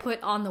once I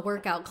put on the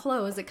workout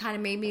clothes, it kind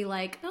of made me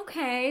like,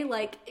 okay,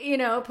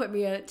 put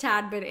me a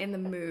tad bit in the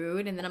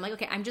mood. And then I'm like,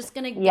 okay, I'm just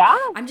going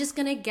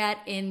to get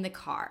in the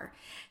car.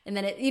 And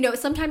then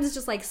sometimes it's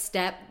just like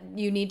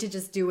you need to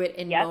just do it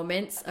in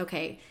moments.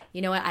 Okay,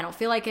 you know what? I don't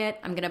feel like it.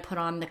 I'm going to put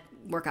on the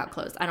workout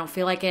clothes. I don't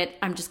feel like it.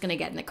 I'm just going to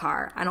get in the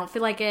car. I don't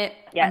feel like it.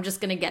 I'm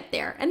just going to get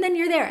there. And then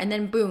you're there, and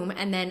then boom.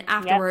 And then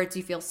afterwards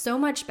you feel so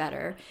much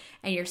better,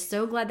 and you're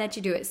so glad that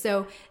you do it.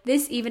 So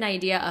this even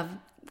idea of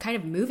kind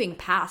of moving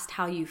past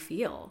how you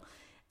feel,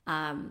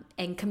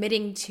 and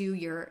committing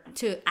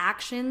to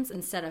actions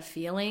instead of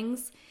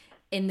feelings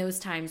in those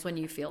times when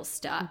you feel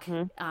stuck.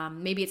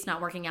 Maybe it's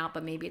not working out,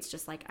 but maybe it's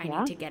just like, I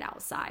need to get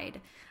outside,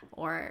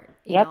 or,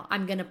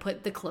 I'm going to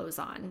put the clothes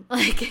on,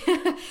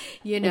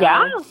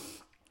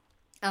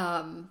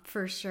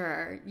 for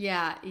sure.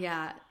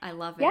 Yeah. I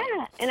love it.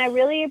 Yeah. And I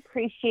really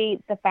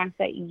appreciate the fact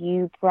that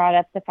you brought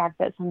up the fact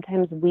that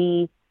sometimes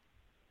we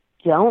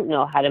don't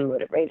know how to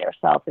motivate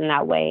ourselves in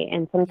that way.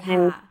 And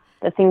sometimes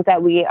the things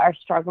that we are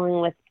struggling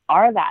with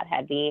are that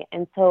heavy.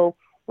 And so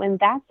when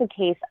that's the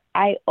case,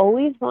 I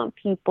always want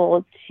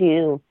people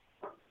to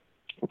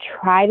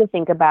try to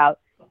think about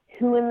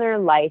who in their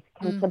life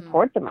can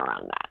support them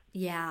around that.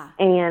 Yeah.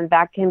 And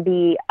that can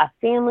be a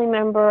family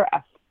member,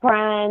 a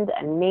friend,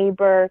 a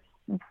neighbor.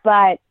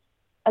 But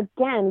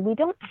again, we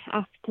don't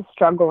have to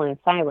struggle in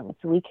silence.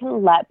 We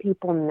can let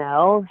people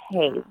know,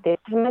 hey, this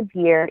time of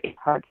year is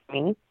hard for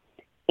me.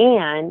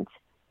 And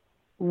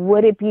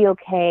would it be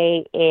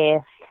okay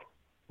if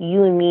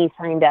you and me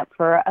signed up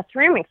for a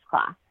ceramics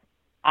class?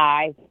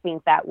 I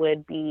think that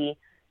would be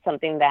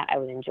something that I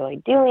would enjoy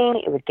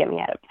doing. It would get me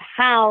out of the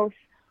house.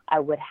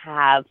 I would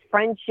have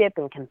friendship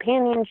and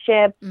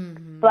companionship.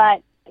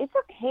 But it's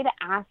okay to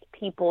ask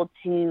people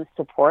to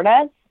support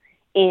us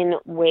in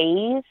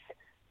ways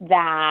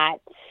that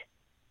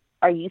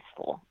are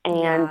useful.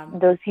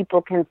 And those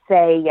people can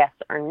say yes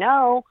or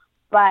no,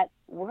 but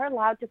we're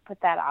allowed to put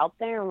that out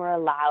there, and we're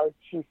allowed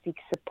to seek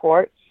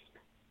support,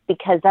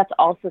 because that's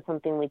also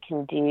something we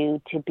can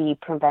do to be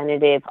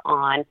preventative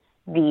on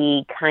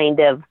the kind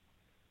of,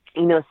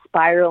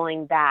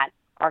 spiraling that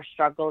our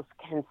struggles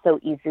can so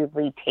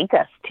easily take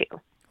us to.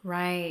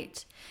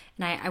 Right.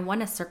 And I want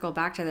to circle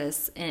back to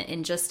this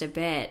in just a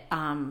bit,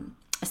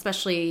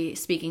 especially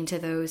speaking to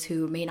those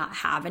who may not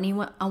have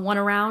anyone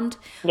around,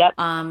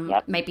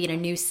 might be in a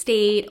new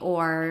state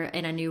or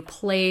in a new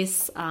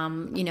place. I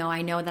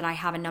know that I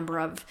have a number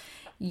of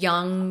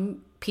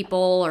young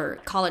people or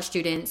college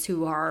students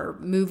who are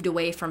moved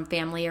away from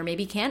family or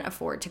maybe can't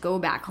afford to go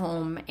back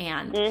home,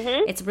 and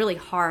it's really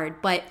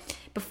hard. But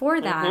before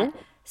that,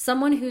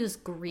 someone who's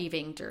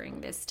grieving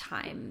during this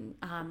time,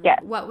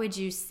 what would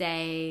you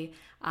say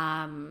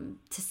to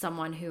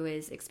someone who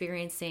is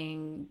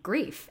experiencing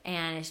grief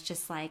and it's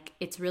just like,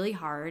 it's really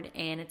hard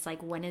and it's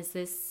like, when is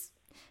this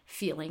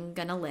feeling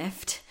gonna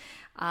lift?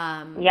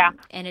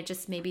 And it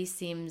just maybe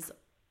seems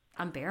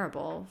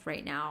unbearable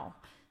right now.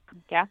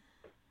 Yeah.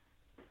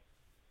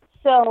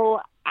 So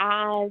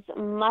as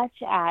much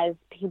as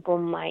people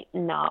might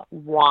not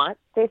want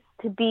this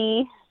to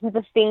be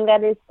the thing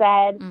that is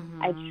said,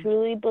 I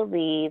truly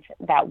believe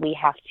that we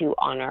have to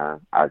honor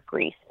our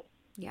grief.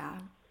 Yeah.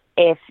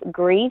 If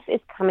grief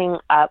is coming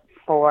up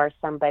for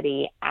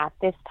somebody at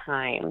this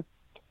time,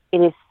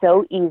 it is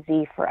so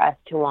easy for us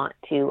to want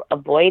to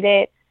avoid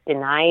it,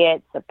 deny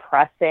it,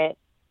 suppress it,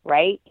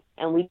 right?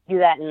 And we do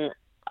that in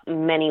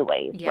many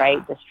ways,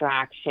 right?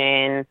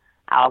 Distraction,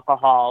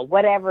 alcohol,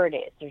 whatever it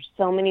is. There's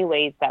so many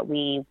ways that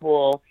we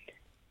will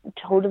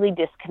totally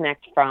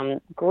disconnect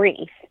from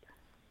grief.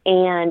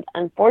 And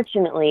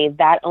unfortunately,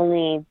 that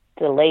only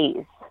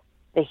delays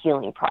the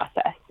healing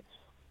process.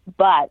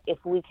 But if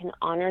we can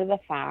honor the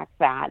fact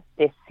that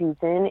this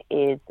season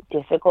is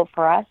difficult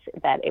for us,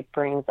 that it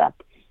brings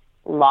up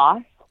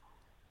loss,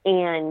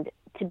 and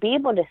to be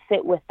able to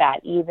sit with that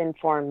even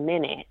for a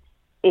minute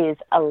is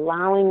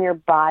allowing your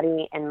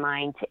body and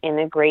mind to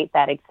integrate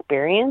that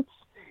experience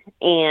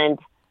and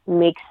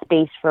make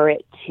space for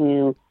it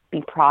to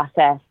be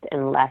processed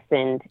and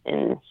lessened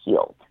and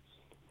healed.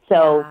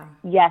 So,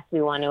 yes,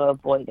 we want to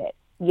avoid it.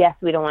 Yes,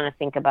 we don't want to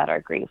think about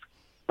our grief.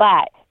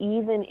 But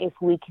even if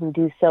we can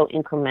do so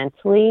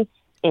incrementally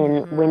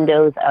in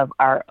windows of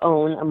our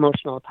own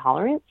emotional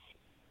tolerance,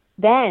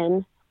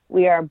 then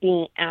we are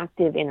being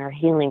active in our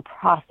healing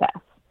process.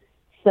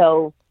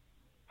 So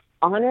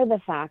honor the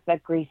fact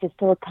that grief is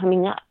still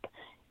coming up.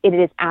 It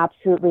is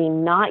absolutely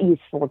not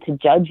useful to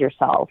judge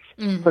yourself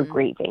for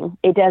grieving.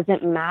 It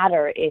doesn't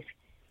matter if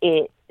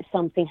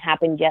something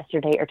happened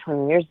yesterday or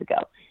 20 years ago.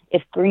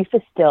 If grief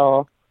is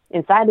still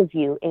inside of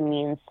you, it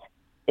means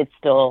it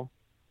still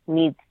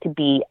needs to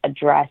be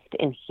addressed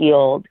and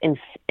healed and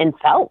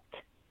felt.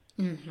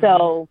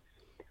 So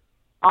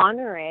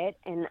honor it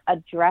and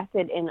address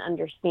it and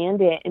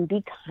understand it and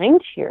be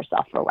kind to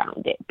yourself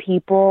around it.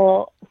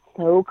 People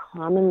so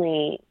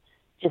commonly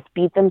just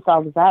beat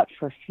themselves up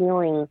for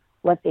feeling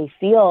what they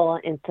feel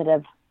instead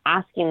of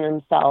asking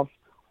themselves,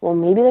 well,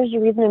 maybe there's a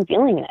reason I'm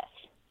feeling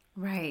this.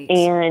 Right.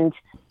 And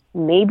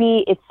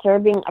maybe it's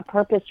serving a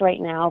purpose right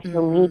now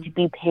for me to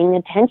be paying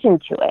attention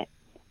to it.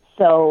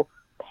 So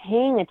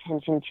paying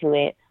attention to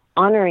it,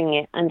 honoring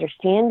it,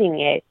 understanding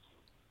it,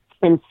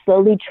 and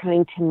slowly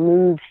trying to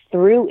move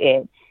through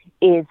it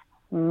is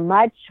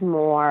much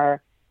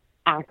more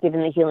active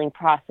in the healing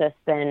process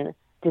than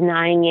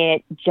denying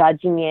it,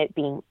 judging it,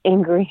 being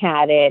angry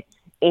at it,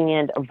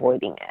 and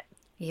avoiding it.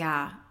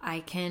 Yeah, I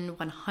can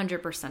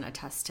 100%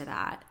 attest to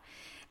that.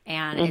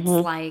 And it's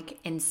like,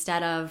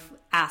 instead of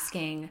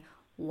asking,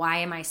 why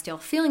am I still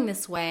feeling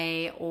this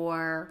way?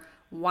 Or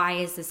why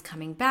is this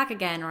coming back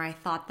again? Or I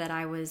thought that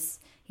I was,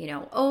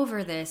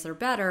 over this or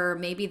better.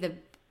 Maybe the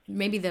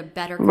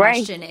better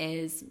question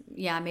is,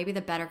 maybe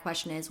the better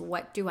question is,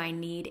 what do I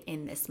need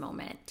in this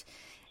moment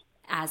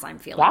as I'm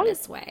feeling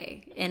this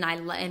way?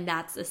 And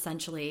that's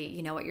essentially,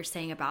 what you're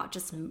saying about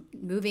just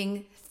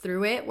moving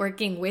through it,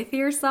 working with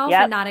yourself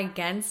and not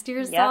against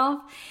yourself.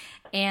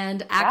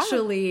 And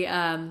actually,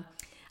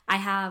 I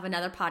have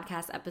another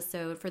podcast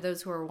episode for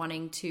those who are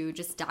wanting to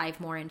just dive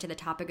more into the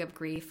topic of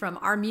grief from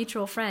our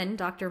mutual friend,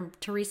 Dr.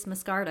 Therese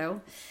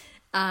Moscardo.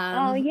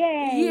 Oh,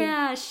 yay.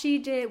 Yeah, she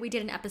did. We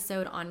did an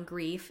episode on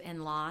grief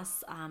and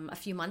loss a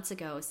few months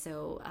ago.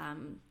 So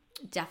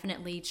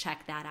definitely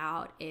check that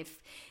out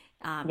if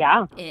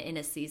in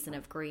a season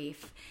of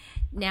grief.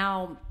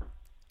 Now,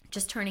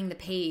 just turning the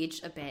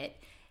page a bit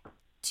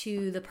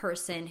to the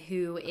person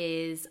who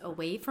is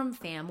away from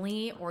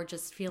family or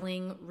just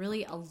feeling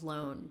really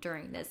alone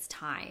during this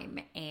time.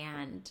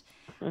 And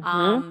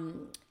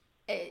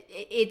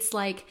it's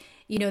like,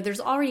 there's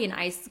already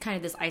kind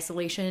of this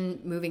isolation,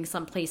 moving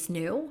someplace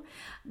new,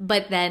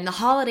 but then the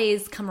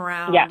holidays come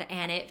around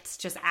and it's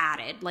just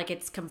added, like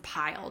it's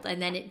compiled.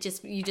 And then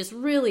you just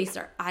really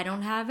start, I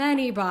don't have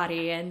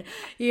anybody, and,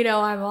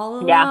 I'm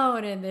all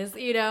alone in this,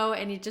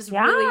 and it just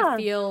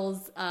really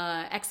feels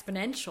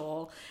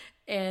exponential.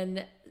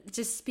 And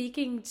just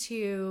speaking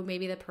to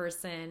maybe the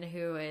person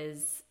who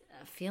is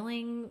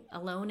feeling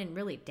alone and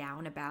really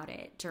down about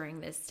it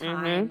during this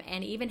time,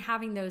 and even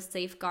having those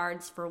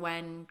safeguards for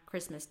when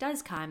Christmas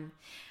does come,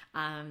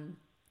 to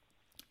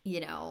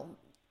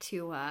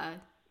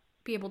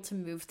be able to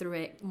move through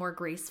it more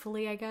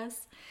gracefully, I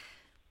guess.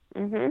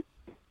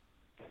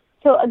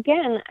 So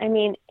again, I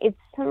mean, it's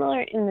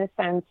similar in the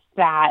sense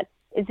that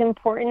it's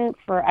important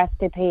for us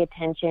to pay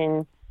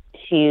attention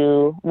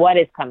to what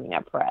is coming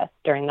up for us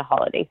during the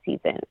holiday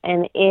season.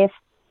 And if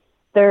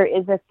there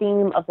is a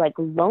theme of like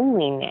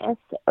loneliness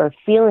or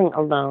feeling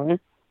alone,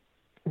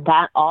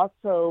 that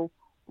also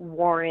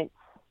warrants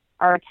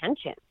our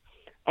attention.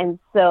 And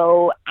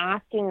so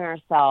asking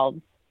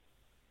ourselves,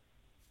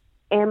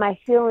 am I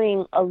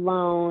feeling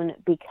alone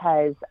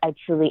because I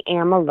truly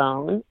am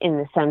alone, in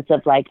the sense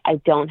of like I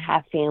don't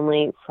have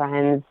family,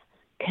 friends,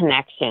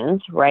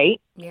 connections,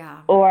 right?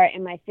 Yeah. Or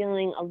am I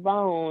feeling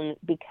alone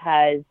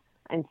because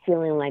I'm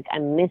feeling like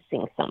I'm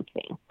missing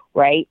something,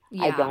 right?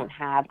 Yeah. I don't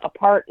have a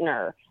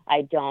partner.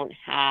 I don't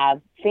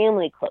have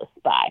family close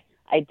by.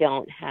 I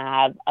don't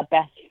have a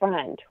best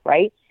friend,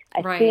 right?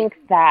 I think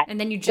that, and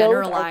then you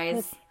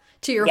generalize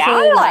to your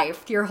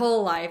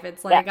whole life.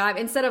 It's like,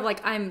 instead of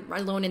like, I'm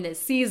alone in this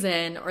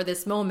season or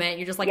this moment,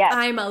 you're just like,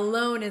 I'm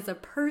alone as a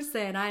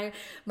person.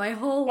 My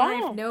whole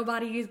life,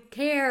 nobody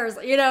cares.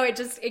 You know,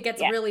 it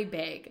gets really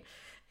big.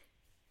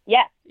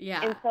 Yeah.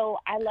 Yeah. And so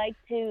I like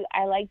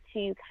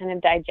to kind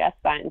of digest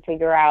that and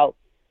figure out,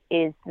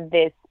 is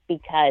this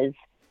because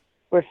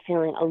we're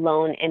feeling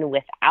alone and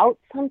without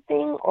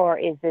something, or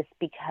is this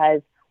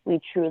because we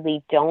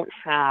truly don't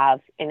have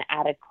an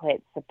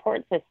adequate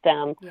support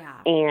system?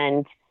 Yeah.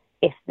 And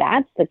if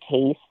that's the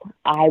case,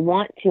 I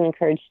want to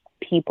encourage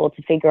people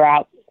to figure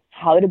out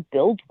how to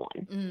build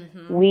one.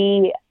 Mm-hmm.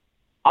 We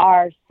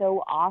are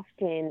so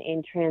often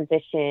in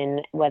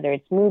transition, whether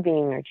it's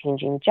moving or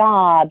changing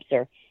jobs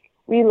or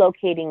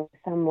relocating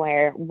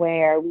somewhere,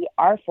 where we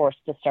are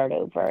forced to start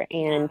over.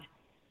 And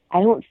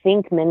I don't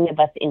think many of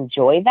us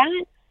enjoy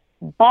that,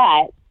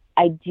 but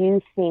I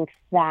do think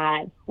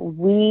that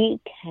we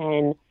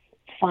can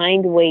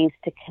find ways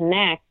to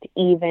connect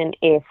even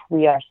if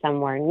we are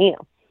somewhere new.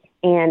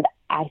 And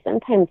I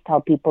sometimes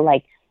tell people,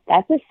 like,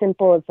 that's as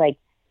simple as like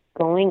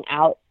going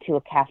out to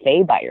a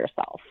cafe by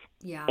yourself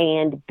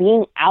and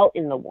being out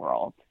in the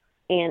world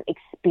and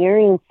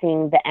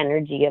experiencing the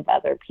energy of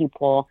other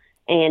people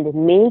and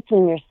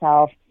making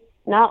yourself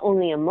not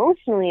only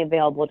emotionally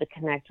available to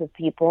connect with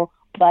people,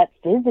 but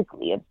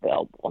physically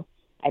available.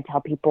 I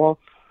tell people,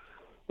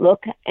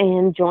 look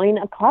and join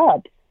a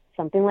club,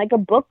 something like a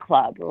book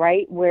club,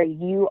 right? Where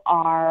you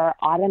are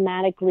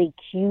automatically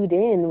cued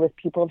in with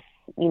people of,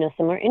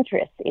 similar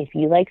interests. If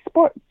you like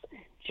sports,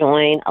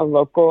 join a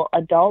local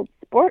adult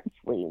sports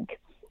league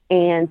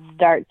and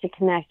start to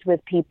connect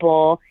with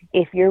people.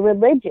 If you're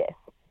religious,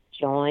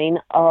 join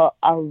a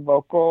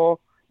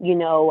local,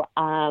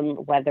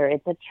 whether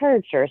it's a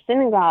church or a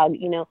synagogue,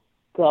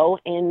 go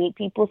and meet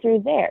people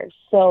through there.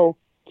 So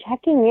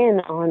checking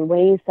in on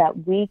ways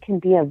that we can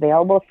be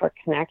available for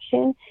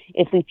connection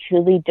if we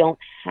truly don't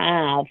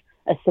have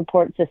a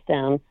support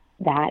system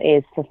that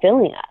is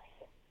fulfilling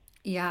us.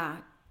 Yeah,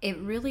 it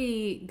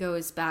really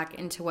goes back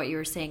into what you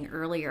were saying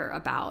earlier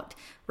about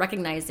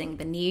recognizing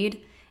the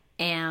need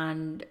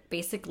and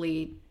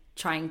basically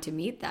trying to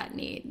meet that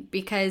need,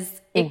 because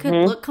it could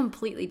look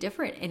completely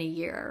different in a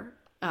year.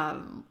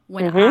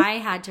 When I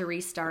had to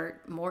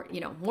restart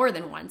more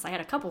than once, I had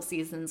a couple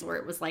seasons where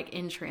it was like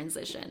in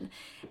transition,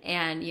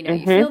 and, you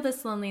feel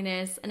this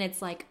loneliness, and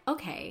it's like,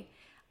 okay,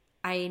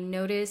 I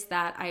noticed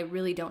that I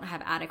really don't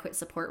have adequate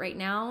support right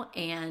now.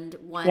 And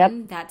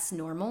that's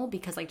normal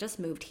because I just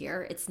moved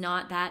here. It's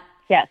not that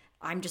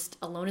I'm just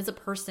alone as a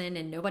person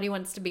and nobody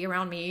wants to be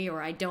around me,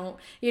 or I don't,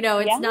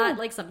 it's not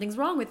like something's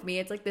wrong with me.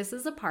 It's like, this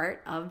is a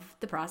part of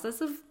the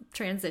process of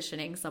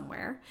transitioning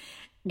somewhere.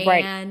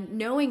 Right. And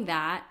knowing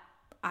that,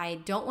 I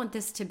don't want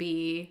this to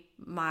be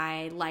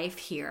my life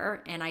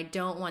here, and I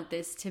don't want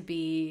this to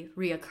be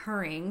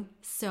reoccurring.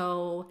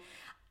 So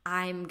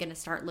I'm going to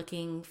start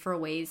looking for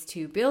ways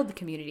to build the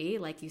community,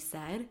 like you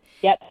said.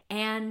 Yep.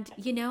 And,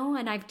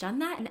 and I've done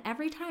that. And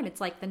every time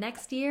it's like the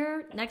next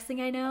year, next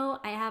thing I know,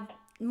 I have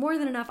more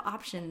than enough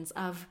options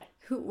of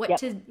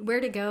where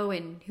to go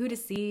and who to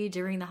see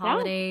during the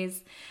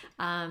holidays.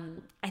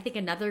 I think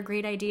another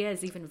great idea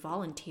is even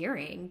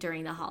volunteering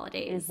during the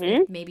holidays.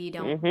 If maybe you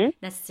don't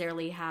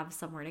necessarily have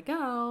somewhere to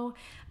go.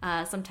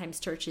 Sometimes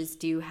churches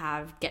do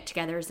have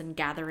get-togethers and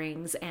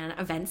gatherings and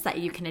events that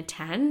you can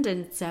attend.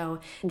 And so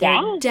there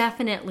are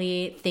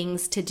definitely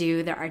things to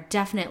do. There are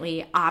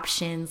definitely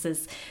options,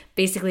 is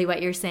basically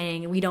what you're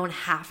saying. We don't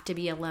have to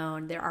be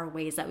alone. There are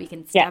ways that we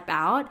can step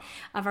out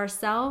of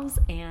ourselves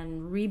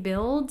and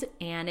rebuild.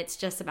 And it's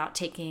just about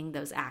taking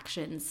those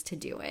actions to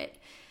do it.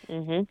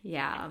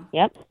 Yeah.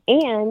 Yep.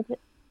 And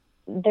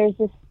there's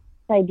this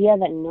idea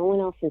that no one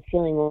else is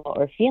feeling what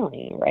we're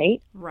feeling, right?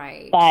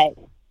 Right. But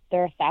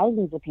there are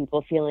thousands of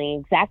people feeling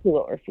exactly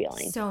what we're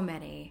feeling. So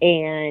many.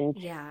 And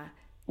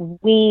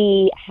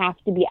we have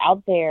to be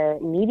out there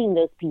meeting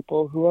those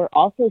people who are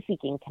also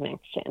seeking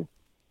connection.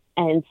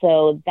 And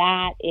so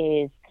that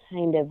is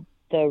kind of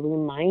the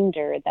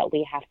reminder that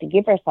we have to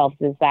give ourselves,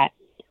 is that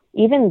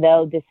even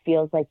though this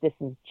feels like this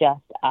is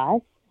just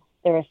us,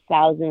 there are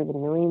thousands and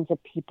millions of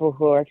people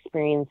who are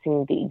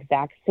experiencing the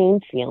exact same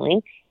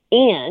feeling.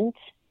 And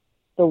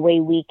the way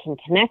we can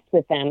connect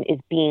with them is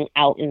being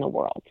out in the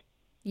world.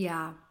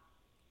 Yeah.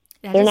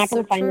 They're not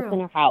going to find us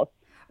in our house.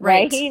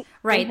 Right.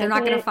 Right. They're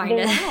not going to find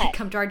us.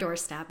 Come to our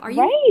doorstep. Are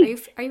you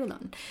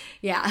alone?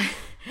 Yeah.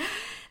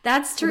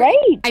 That's true.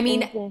 Right. I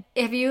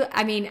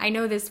mean, I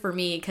know this for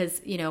me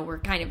because, we're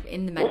kind of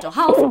in the mental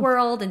health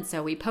world. And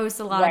so we post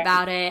a lot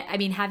about it. I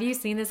mean, have you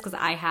seen this? Because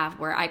I have,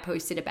 where I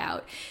posted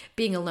about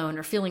being alone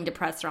or feeling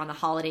depressed around the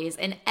holidays,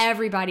 and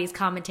everybody's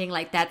commenting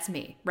like, that's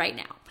me right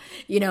now,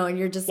 and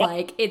you're just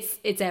like, it's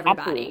everybody.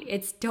 Absolutely.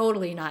 It's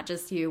totally not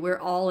just you. We're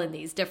all in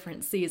these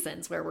different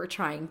seasons where we're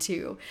trying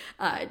to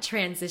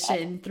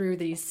transition through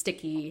these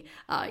sticky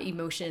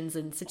emotions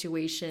and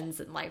situations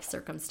and life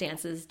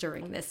circumstances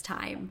during this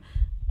time.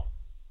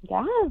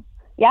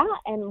 Yeah.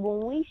 And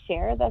when we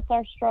share that's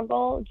our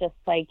struggle, just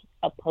like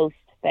a post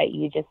that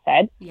you just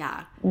said,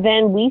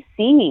 then we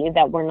see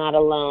that we're not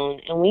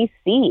alone. And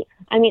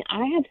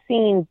I have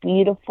seen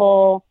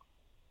beautiful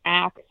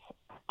acts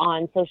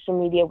on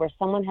social media where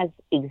someone has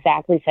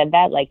exactly said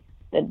that, like,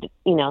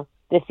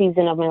 this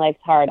season of my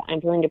life's hard,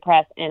 I'm feeling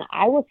depressed. And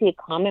I will see a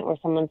comment where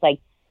someone's like,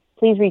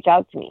 please reach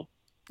out to me.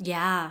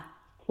 Yeah.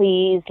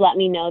 Please let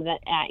me know that,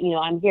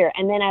 I'm here.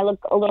 And then I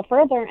look a little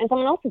further and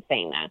someone else is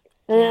saying that.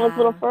 And then I look a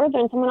little further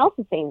and someone else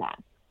is saying that.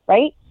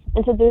 Right.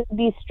 And so there's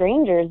these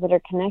strangers that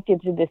are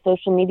connected through the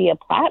social media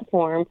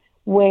platform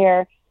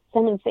where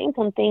someone's saying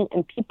something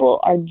and people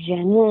are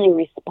genuinely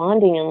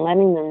responding and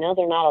letting them know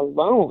they're not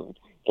alone.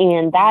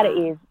 And that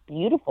is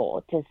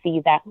beautiful to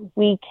see that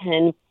we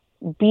can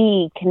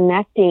be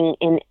connecting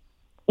in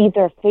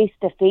either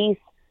face-to-face,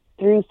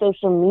 through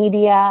social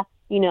media,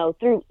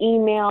 through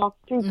email,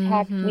 through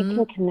text. We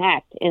can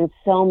connect in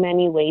so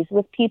many ways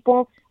with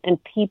people, and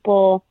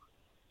people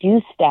do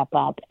step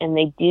up and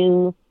they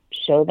do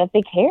show that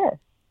they care.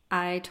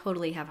 I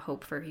totally have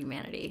hope for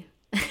humanity.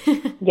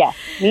 Yes,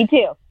 me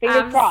too.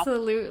 Fingers crossed.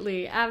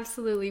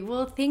 Absolutely.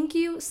 Well, thank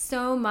you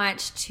so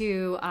much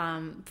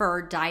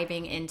for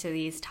diving into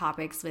these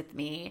topics with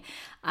me.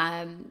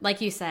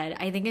 Like you said,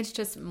 I think it's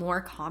just more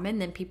common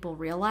than people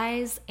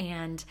realize.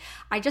 And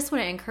I just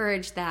want to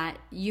encourage that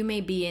you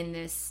may be in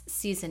this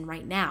season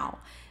right now,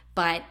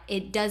 but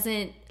it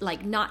doesn't,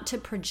 not to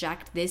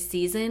project this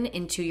season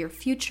into your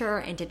future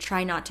and to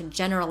try not to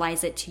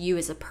generalize it to you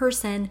as a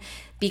person,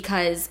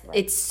 because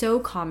it's so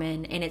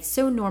common and it's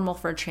so normal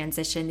for a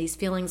transition. These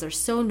feelings are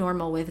so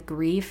normal with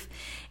grief.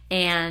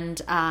 And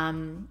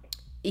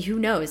who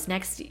knows,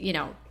 next,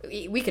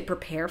 we could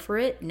prepare for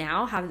it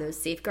now, have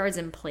those safeguards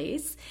in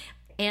place,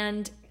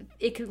 and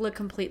it could look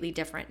completely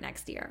different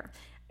next year.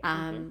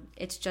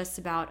 It's just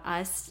about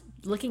us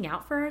looking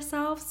out for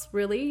ourselves,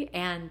 really,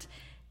 and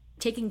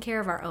taking care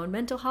of our own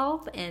mental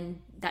health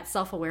and that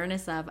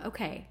self-awareness of,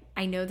 okay,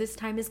 I know this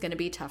time is going to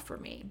be tough for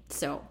me.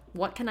 So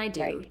what can I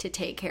do to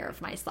take care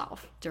of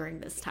myself during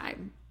this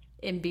time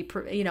and be,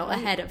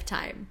 ahead of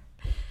time?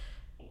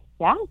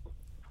 Yeah.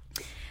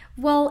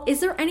 Well,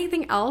 is there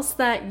anything else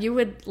that you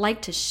would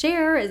like to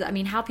share?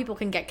 How people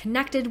can get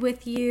connected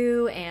with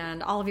you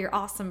and all of your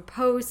awesome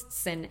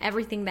posts and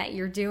everything that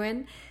you're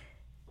doing?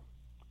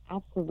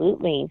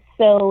 Absolutely.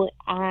 So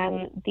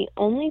the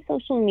only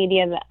social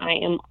media that I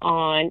am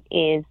on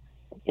is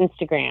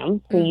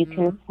Instagram. So you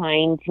can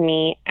find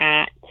me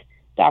at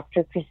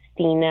Dr.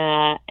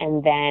 Christina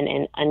and then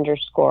an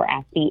 _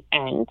 at the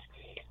end.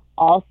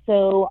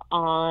 Also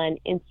on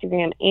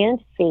Instagram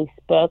and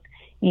Facebook,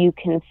 you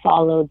can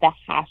follow the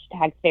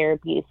hashtag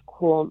Therapy is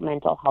Cool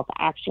Mental Health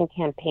Action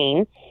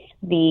Campaign.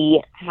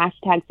 The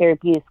hashtag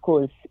Therapy is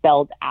Cool is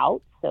spelled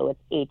out. So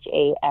it's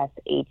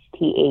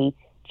HASHTAG.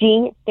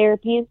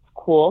 Therapy is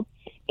Cool.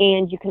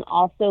 And you can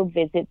also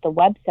visit the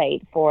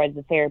website for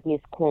the Therapy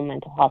is Cool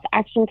Mental Health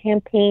Action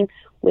Campaign,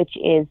 which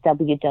is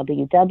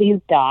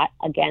www.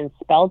 Again,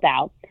 spelled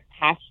out,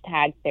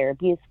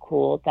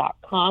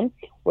 #therapyiscool.com,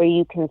 where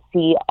you can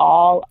see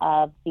all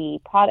of the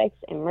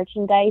products and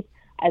merchandise,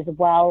 as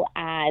well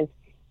as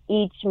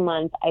each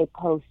month I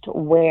post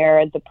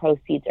where the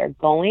proceeds are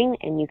going,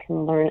 and you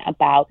can learn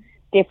about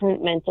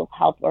different mental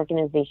health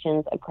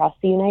organizations across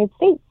the United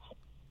States.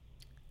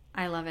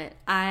 I love it.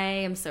 I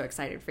am so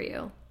excited for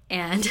you.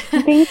 And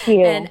thank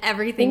you. And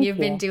everything you've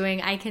been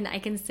doing. I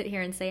can sit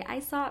here and say I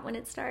saw it when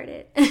it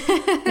started.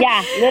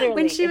 Yeah, literally.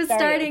 When she was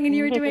starting and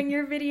you were doing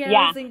your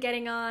videos and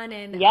getting on,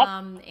 and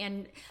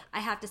and I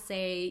have to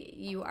say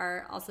you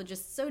are also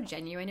just so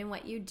genuine in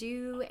what you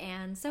do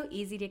and so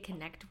easy to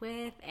connect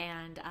with,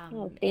 and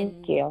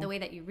thank you. The way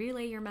that you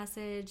relay your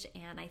message,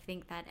 and I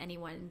think that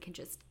anyone can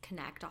just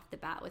connect off the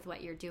bat with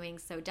what you're doing.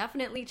 So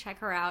definitely check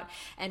her out,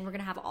 and we're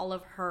gonna have all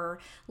of her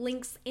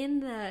links in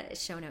the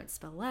show notes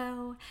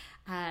below.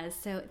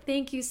 So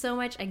thank you so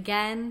much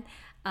again.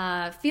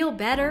 Feel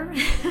better.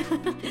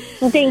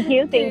 Thank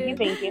you.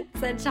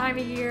 It's that time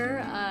of year,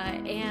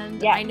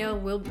 and I know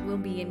we'll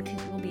be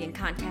in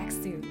contact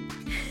soon.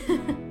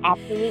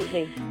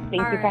 Absolutely. Thank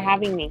you for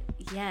having me.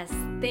 Yes.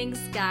 Thanks,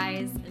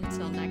 guys.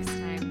 Until next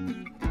time.